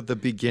 You know, the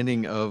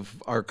beginning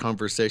of our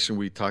conversation,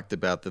 we talked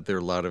about that there are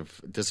a lot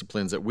of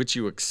disciplines at which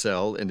you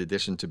excel in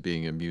addition to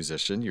being a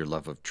musician. Your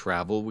love of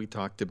travel, we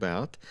talked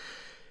about.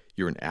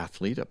 You're an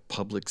athlete, a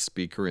public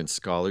speaker, and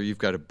scholar. You've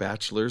got a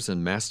bachelor's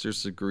and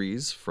master's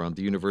degrees from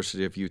the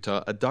University of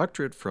Utah, a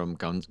doctorate from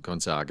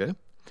Gonzaga.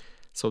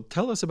 So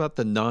tell us about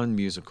the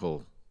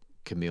non-musical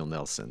Camille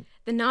Nelson.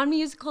 The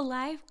non-musical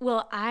life?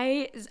 Well,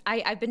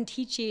 I've been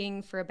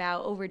teaching for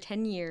about over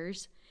 10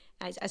 years.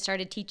 I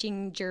started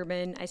teaching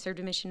German. I served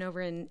a mission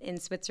over in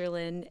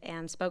Switzerland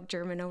and spoke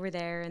German over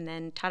there, and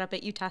then taught up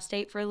at Utah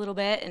State for a little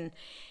bit.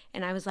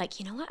 And I was like,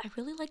 you know what? I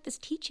really like this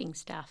teaching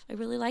stuff. I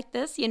really like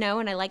this, and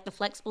I like the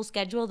flexible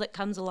schedule that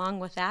comes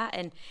along with that.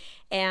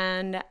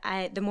 And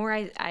the more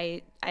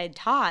I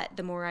taught,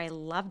 the more I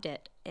loved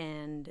it.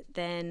 And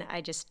then I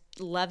just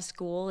loved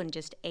school and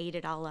just ate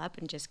it all up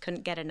and just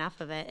couldn't get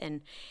enough of it.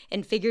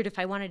 And figured if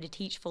I wanted to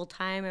teach full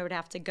time, I would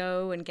have to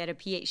go and get a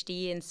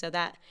PhD. And so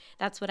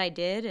that's what I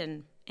did.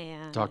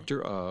 And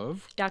Doctor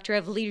of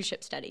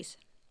Leadership Studies.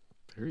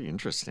 Very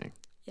interesting.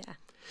 Yeah.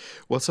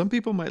 Well, some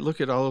people might look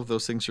at all of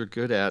those things you're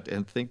good at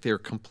and think they're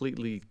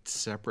completely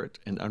separate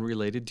and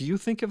unrelated. Do you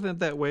think of them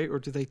that way, or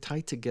do they tie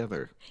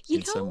together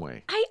in some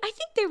way? I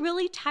think they're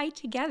really tied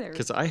together.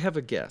 Because I have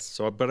a guess,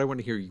 but I want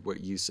to hear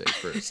what you say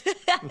first.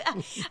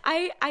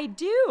 I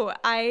do.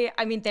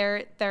 I mean,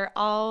 they're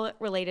all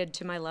related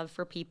to my love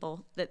for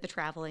people, the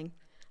traveling.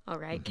 All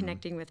right, mm-hmm.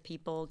 Connecting with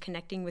people,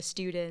 connecting with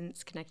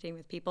students, connecting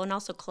with people, and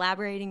also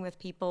collaborating with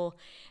people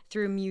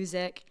through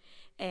music,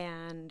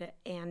 and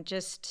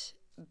just.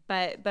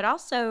 But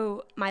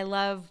also my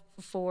love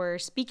for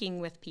speaking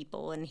with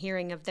people and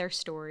hearing of their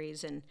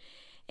stories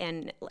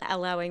and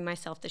allowing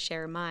myself to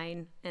share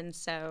mine. And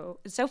so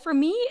for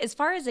me, as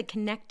far as a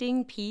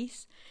connecting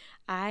piece,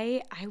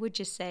 I would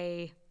just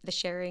say the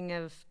sharing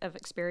of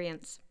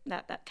experience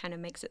that kind of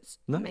makes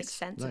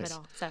sense of it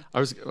all. So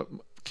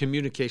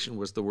communication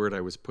was the word I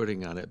was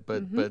putting on it,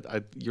 but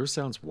yours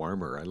sounds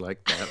warmer. I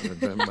like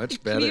that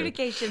much better.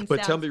 Communication.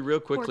 But tell me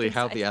real quickly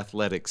how the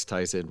athletics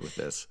ties in with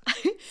this.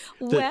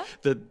 Well,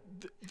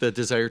 the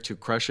desire to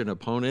crush an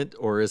opponent,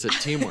 or is it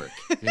teamwork?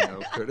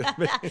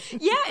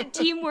 Yeah,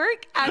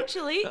 teamwork,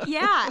 actually.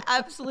 Yeah,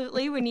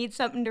 absolutely. We need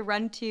something to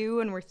run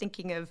to, and we're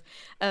thinking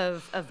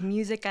of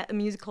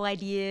musical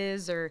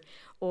ideas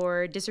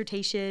or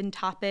dissertation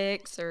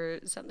topics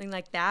or something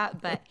like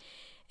that. But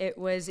it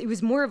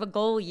was more of a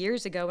goal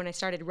years ago when I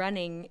started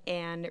running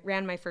and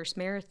ran my first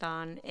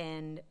marathon.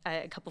 And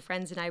a couple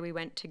friends and I, we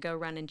went to go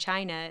run in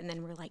China. And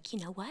then we're like, you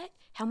know what?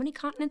 How many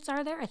continents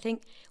are there? I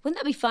think, wouldn't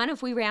that be fun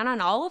if we ran on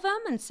all of them?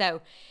 And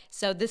so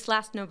this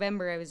last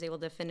November, I was able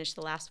to finish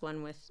the last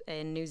one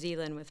in New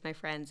Zealand with my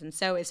friends. And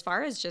so as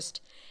far as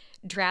just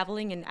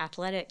traveling and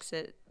athletics,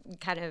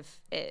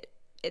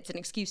 it's an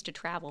excuse to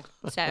travel.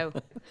 So.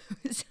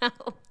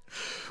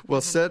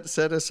 Well,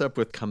 set us up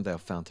with Come Thou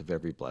Fount of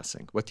Every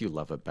Blessing. What do you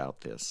love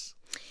about this?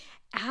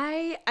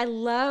 I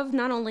love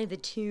not only the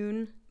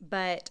tune,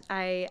 but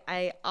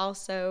I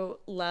also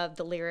love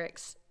the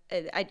lyrics.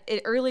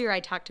 Earlier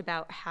I talked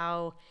about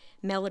how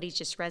melodies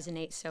just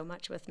resonate so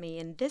much with me,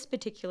 and this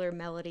particular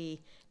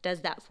melody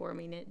does that for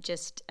me. And it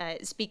just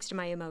it speaks to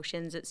my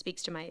emotions. It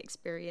speaks to my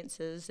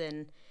experiences,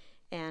 and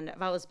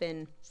I've always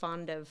been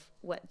fond of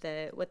what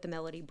the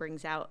melody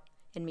brings out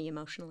in me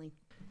emotionally.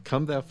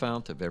 Come Thou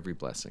Fount of Every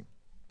Blessing.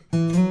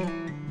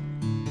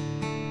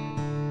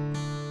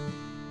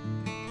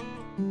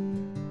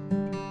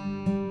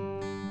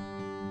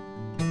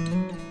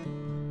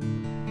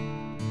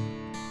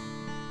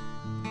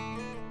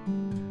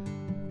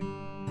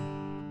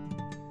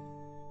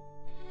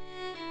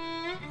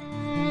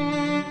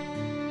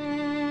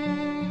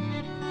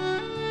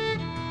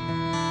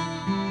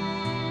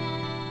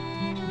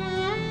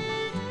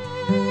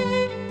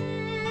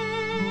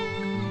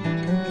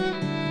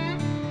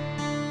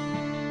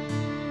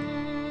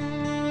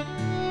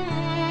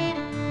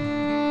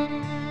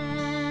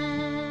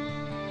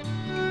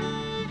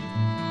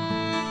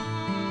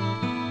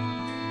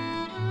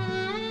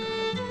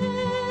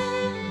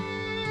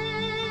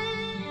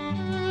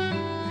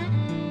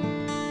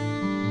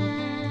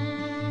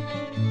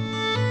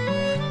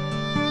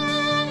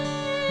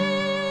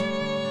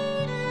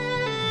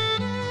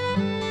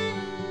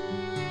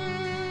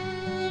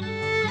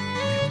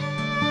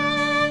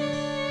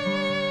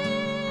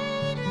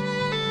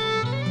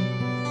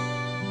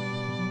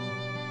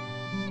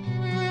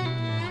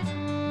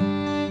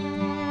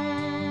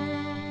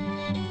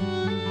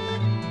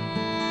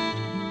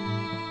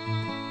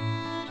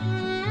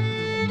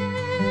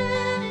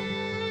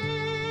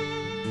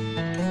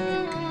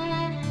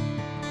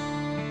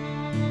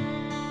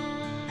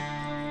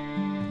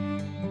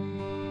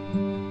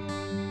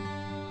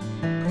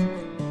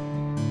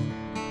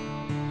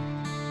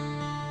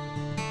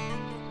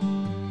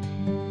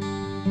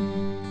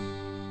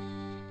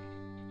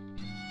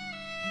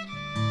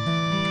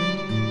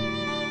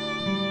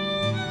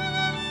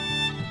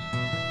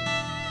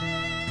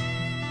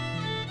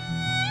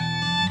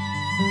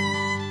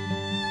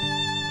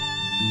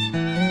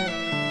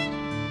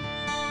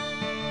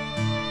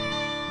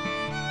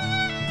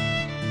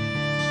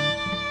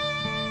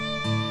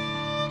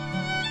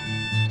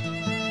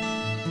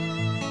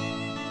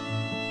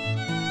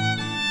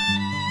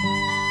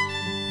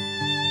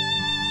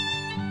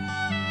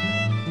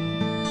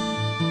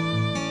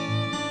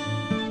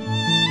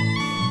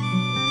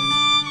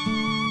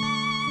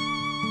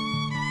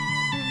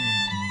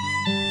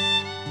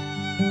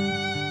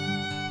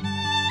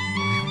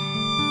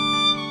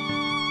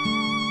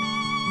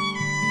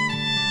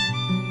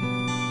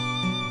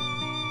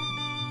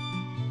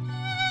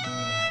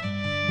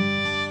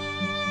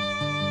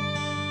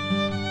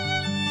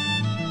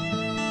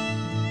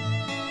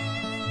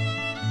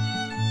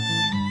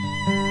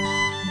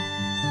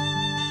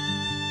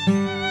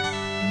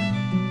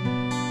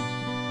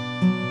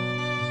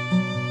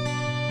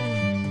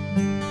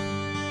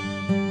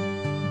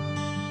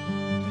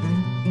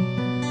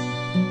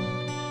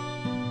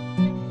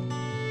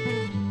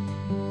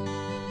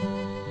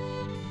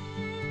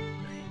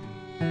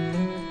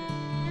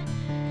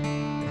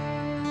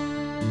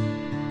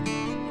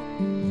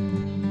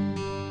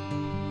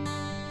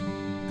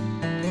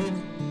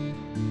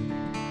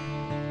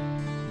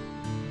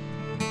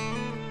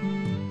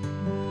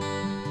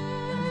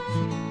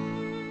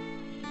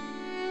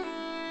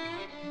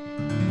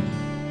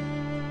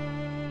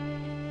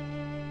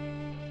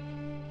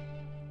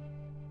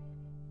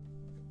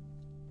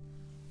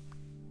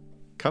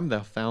 Come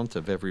Thou Fount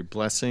of Every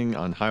Blessing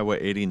on Highway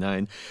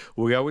 89.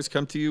 We always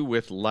come to you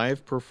with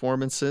live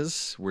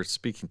performances. We're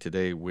speaking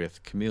today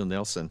with Camille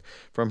Nelson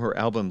from her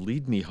album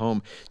Lead Me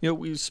Home. You know,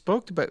 we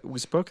spoke at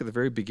the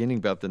very beginning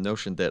about the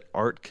notion that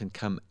art can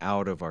come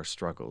out of our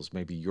struggles,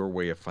 maybe your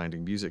way of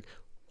finding music.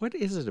 What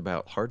is it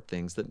about hard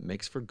things that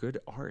makes for good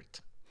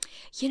art?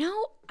 You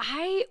know,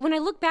 when I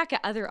look back at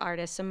other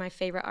artists, some of my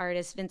favorite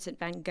artists, Vincent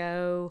van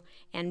Gogh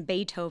and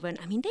Beethoven,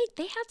 I mean,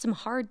 they had some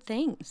hard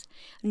things.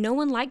 No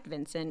one liked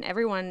Vincent.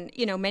 Everyone,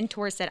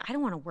 mentors said, I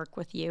don't want to work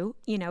with you.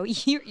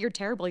 You're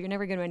terrible. You're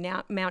never going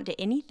to amount to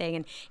anything.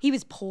 And he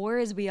was poor,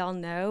 as we all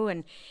know,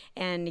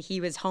 and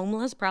he was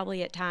homeless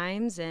probably at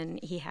times, and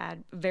he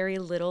had very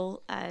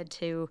little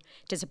to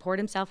support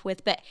himself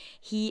with. But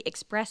he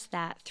expressed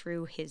that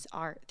through his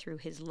art, through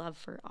his love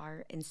for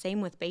art. And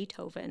same with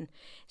Beethoven,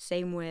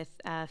 same with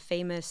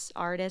famous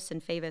artists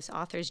and famous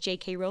authors.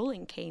 J.K.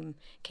 Rowling came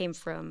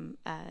from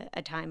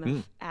a time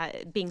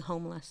of being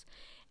homeless,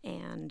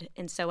 and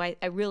so I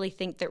really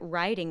think that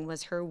writing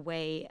was her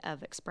way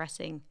of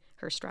expressing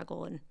her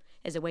struggle and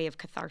as a way of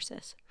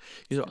catharsis.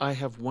 I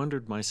have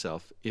wondered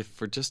myself if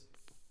for just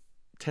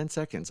 10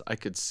 seconds I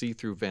could see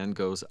through Van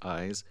Gogh's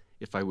eyes,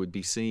 if I would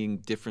be seeing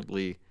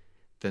differently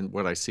than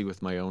what I see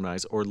with my own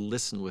eyes, or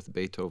listen with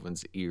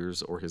Beethoven's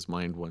ears or his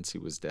mind once he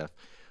was deaf.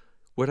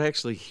 Would I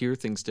actually hear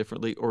things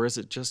differently, or is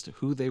it just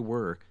who they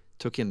were,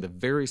 took in the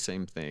very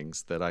same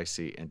things that I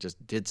see and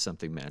just did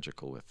something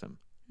magical with them?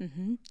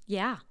 Mm-hmm.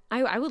 Yeah,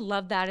 I would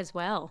love that as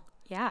well.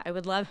 Yeah, I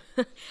would love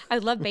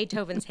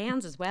Beethoven's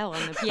hands as well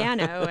on the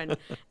piano,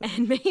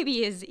 and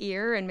maybe his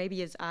ear and maybe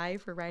his eye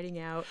for writing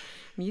out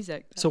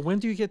music. So when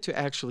do you get to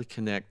actually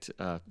connect,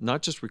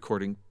 not just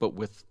recording, but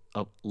with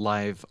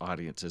live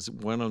audiences,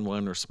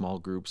 one-on-one or small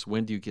groups?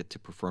 When do you get to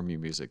perform your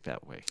music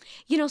that way?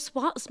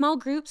 Small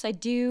groups. I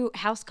do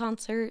house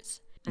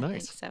concerts. Nice. I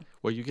think so.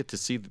 Well, you get to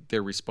see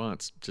their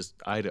response just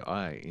eye to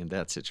eye in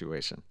that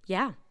situation.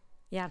 Yeah.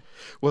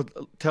 Well,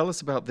 tell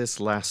us about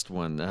this last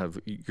one.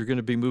 You're going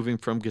to be moving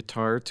from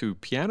guitar to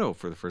piano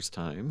for the first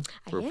time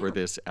for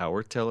this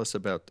hour. Tell us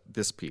about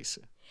this piece.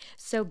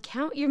 So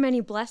count your many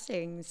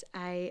blessings.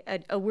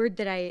 A word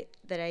that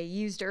I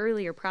used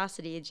earlier,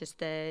 prosody, just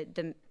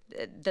the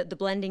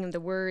blending of the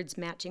words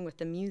matching with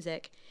the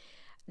music.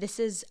 This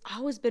has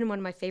always been one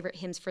of my favorite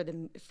hymns for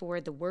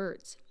the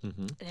words.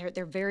 Mm-hmm.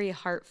 They're very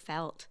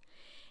heartfelt,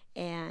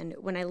 and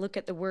when I look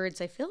at the words,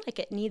 I feel like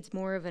it needs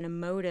more of an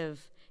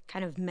emotive,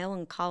 kind of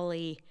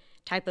melancholy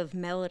type of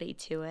melody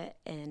to it,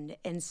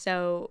 and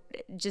so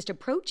just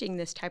approaching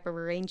this type of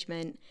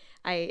arrangement,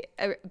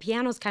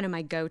 piano's kind of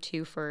my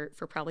go-to for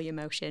probably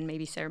emotion.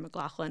 Maybe Sarah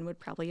McLachlan would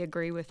probably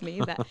agree with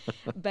me, but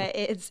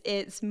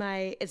it's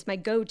my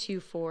go-to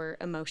for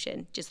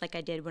emotion, just like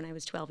I did when I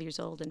was 12 years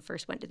old and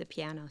first went to the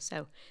piano.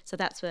 So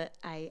that's what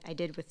I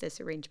did with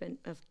this arrangement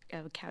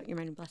of Count Your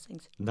Many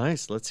Blessings.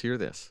 Nice. Let's hear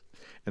this.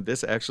 And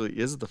this actually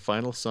is the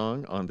final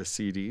song on the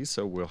CD,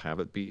 so we'll have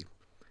it be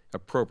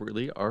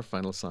appropriately our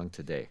final song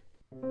today.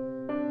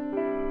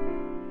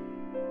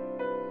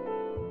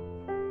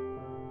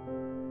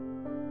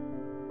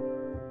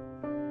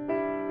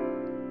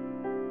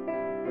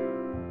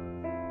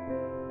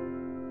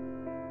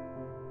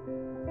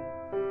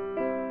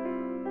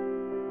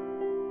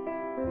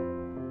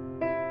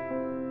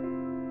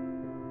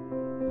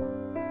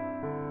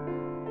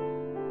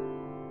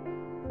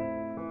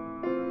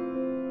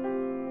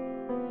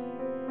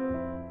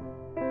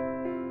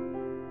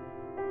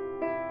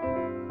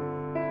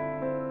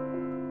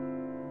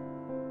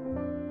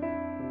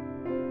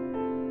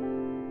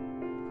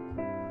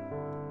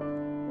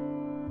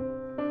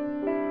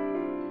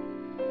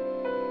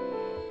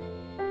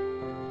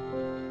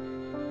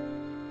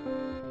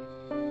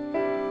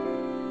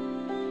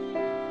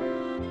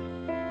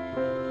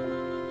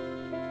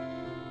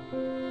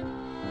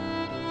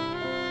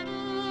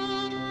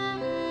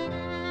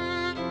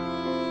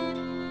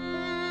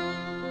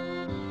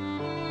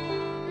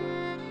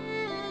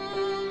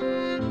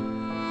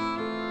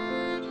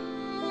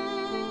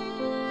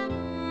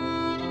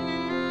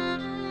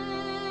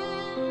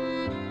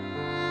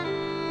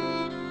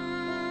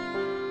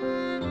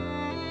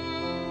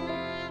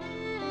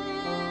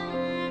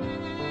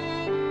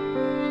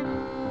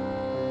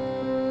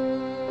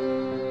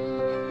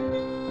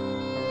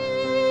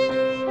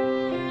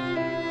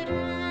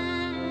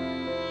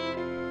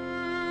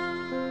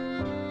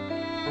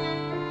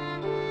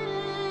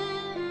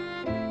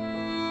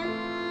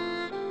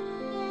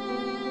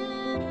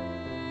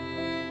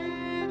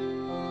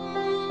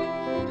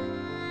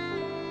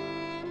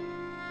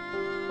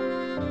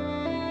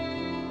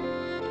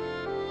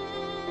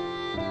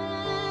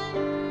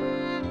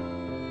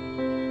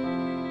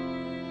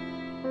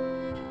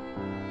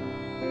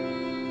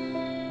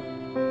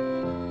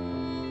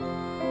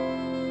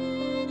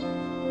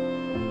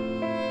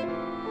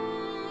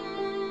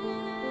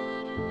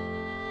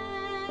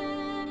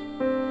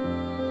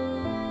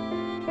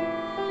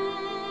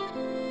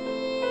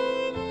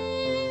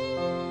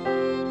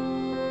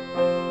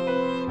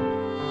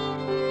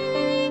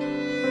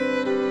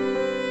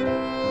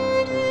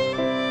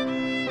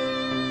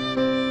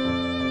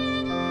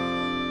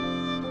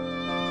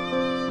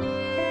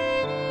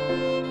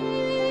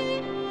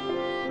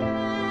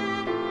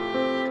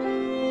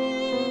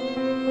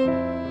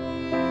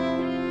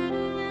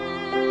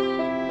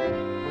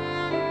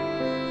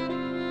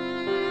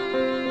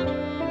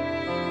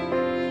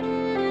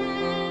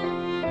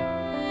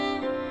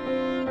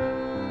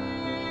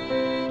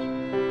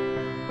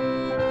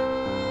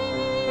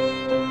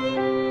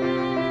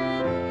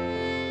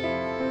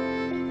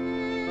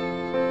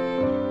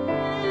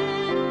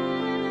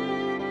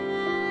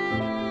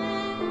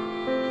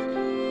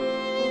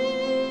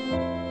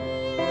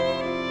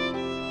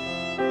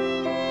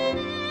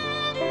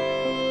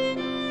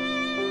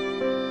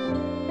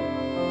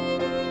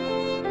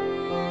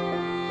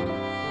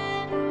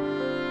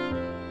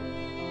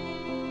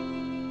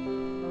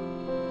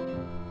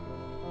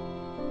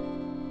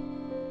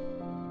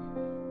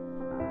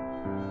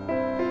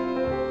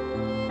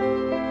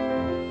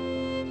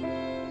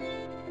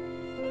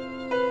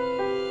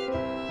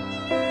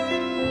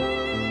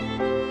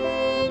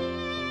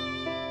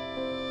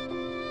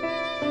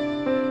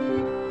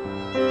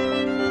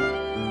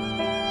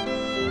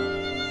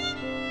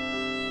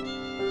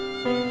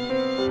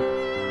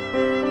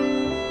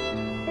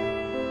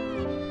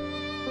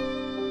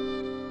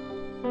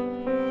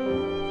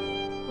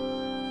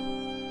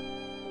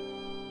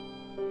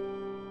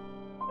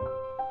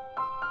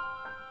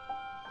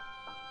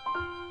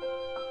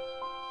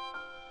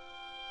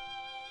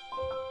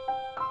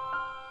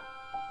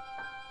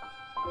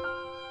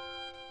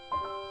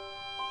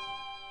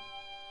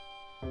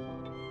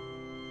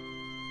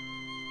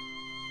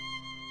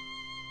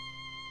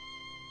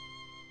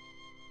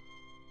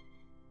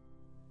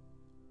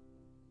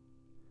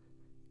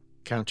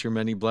 Count Your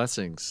Many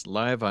Blessings,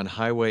 live on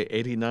Highway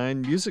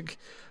 89, music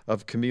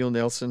of Camille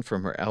Nelson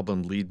from her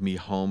album Lead Me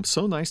Home.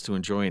 So nice to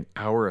enjoy an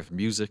hour of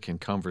music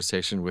and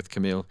conversation with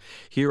Camille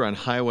here on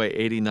Highway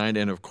 89.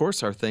 And of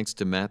course, our thanks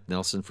to Matt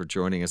Nelson for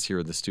joining us here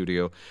in the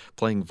studio,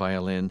 playing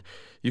violin.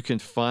 You can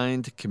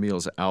find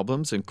Camille's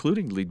albums,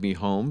 including Lead Me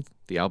Home,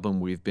 the album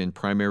we've been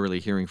primarily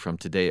hearing from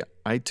today,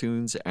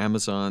 iTunes,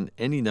 Amazon,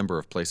 any number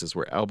of places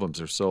where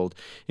albums are sold,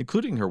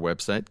 including her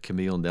website,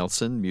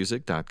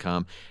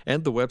 CamilleNelsonMusic.com,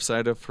 and the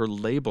website of her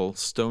label,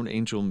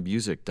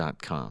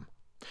 StoneAngelMusic.com.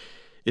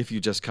 If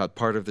you just caught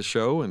part of the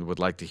show and would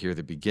like to hear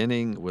the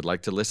beginning, would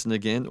like to listen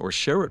again, or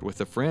share it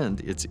with a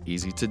friend, it's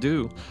easy to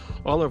do.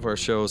 All of our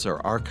shows are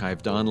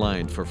archived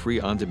online for free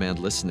on-demand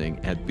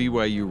listening at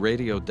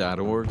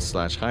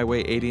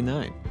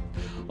byuradio.org/highway89.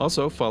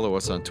 Also, follow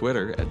us on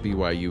Twitter at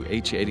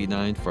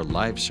BYUH89 for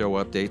live show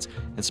updates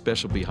and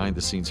special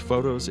behind-the-scenes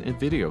photos and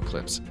video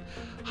clips.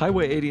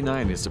 Highway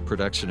 89 is a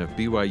production of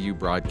BYU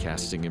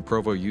Broadcasting in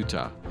Provo,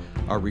 Utah.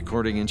 Our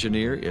recording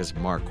engineer is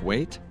Mark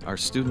Waite. Our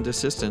student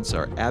assistants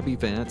are Abby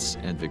Vance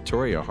and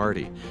Victoria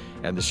Hardy.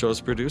 And the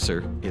show's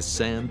producer is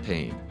Sam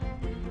Payne.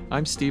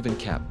 I'm Stephen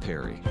Kapp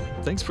Perry.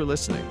 Thanks for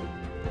listening.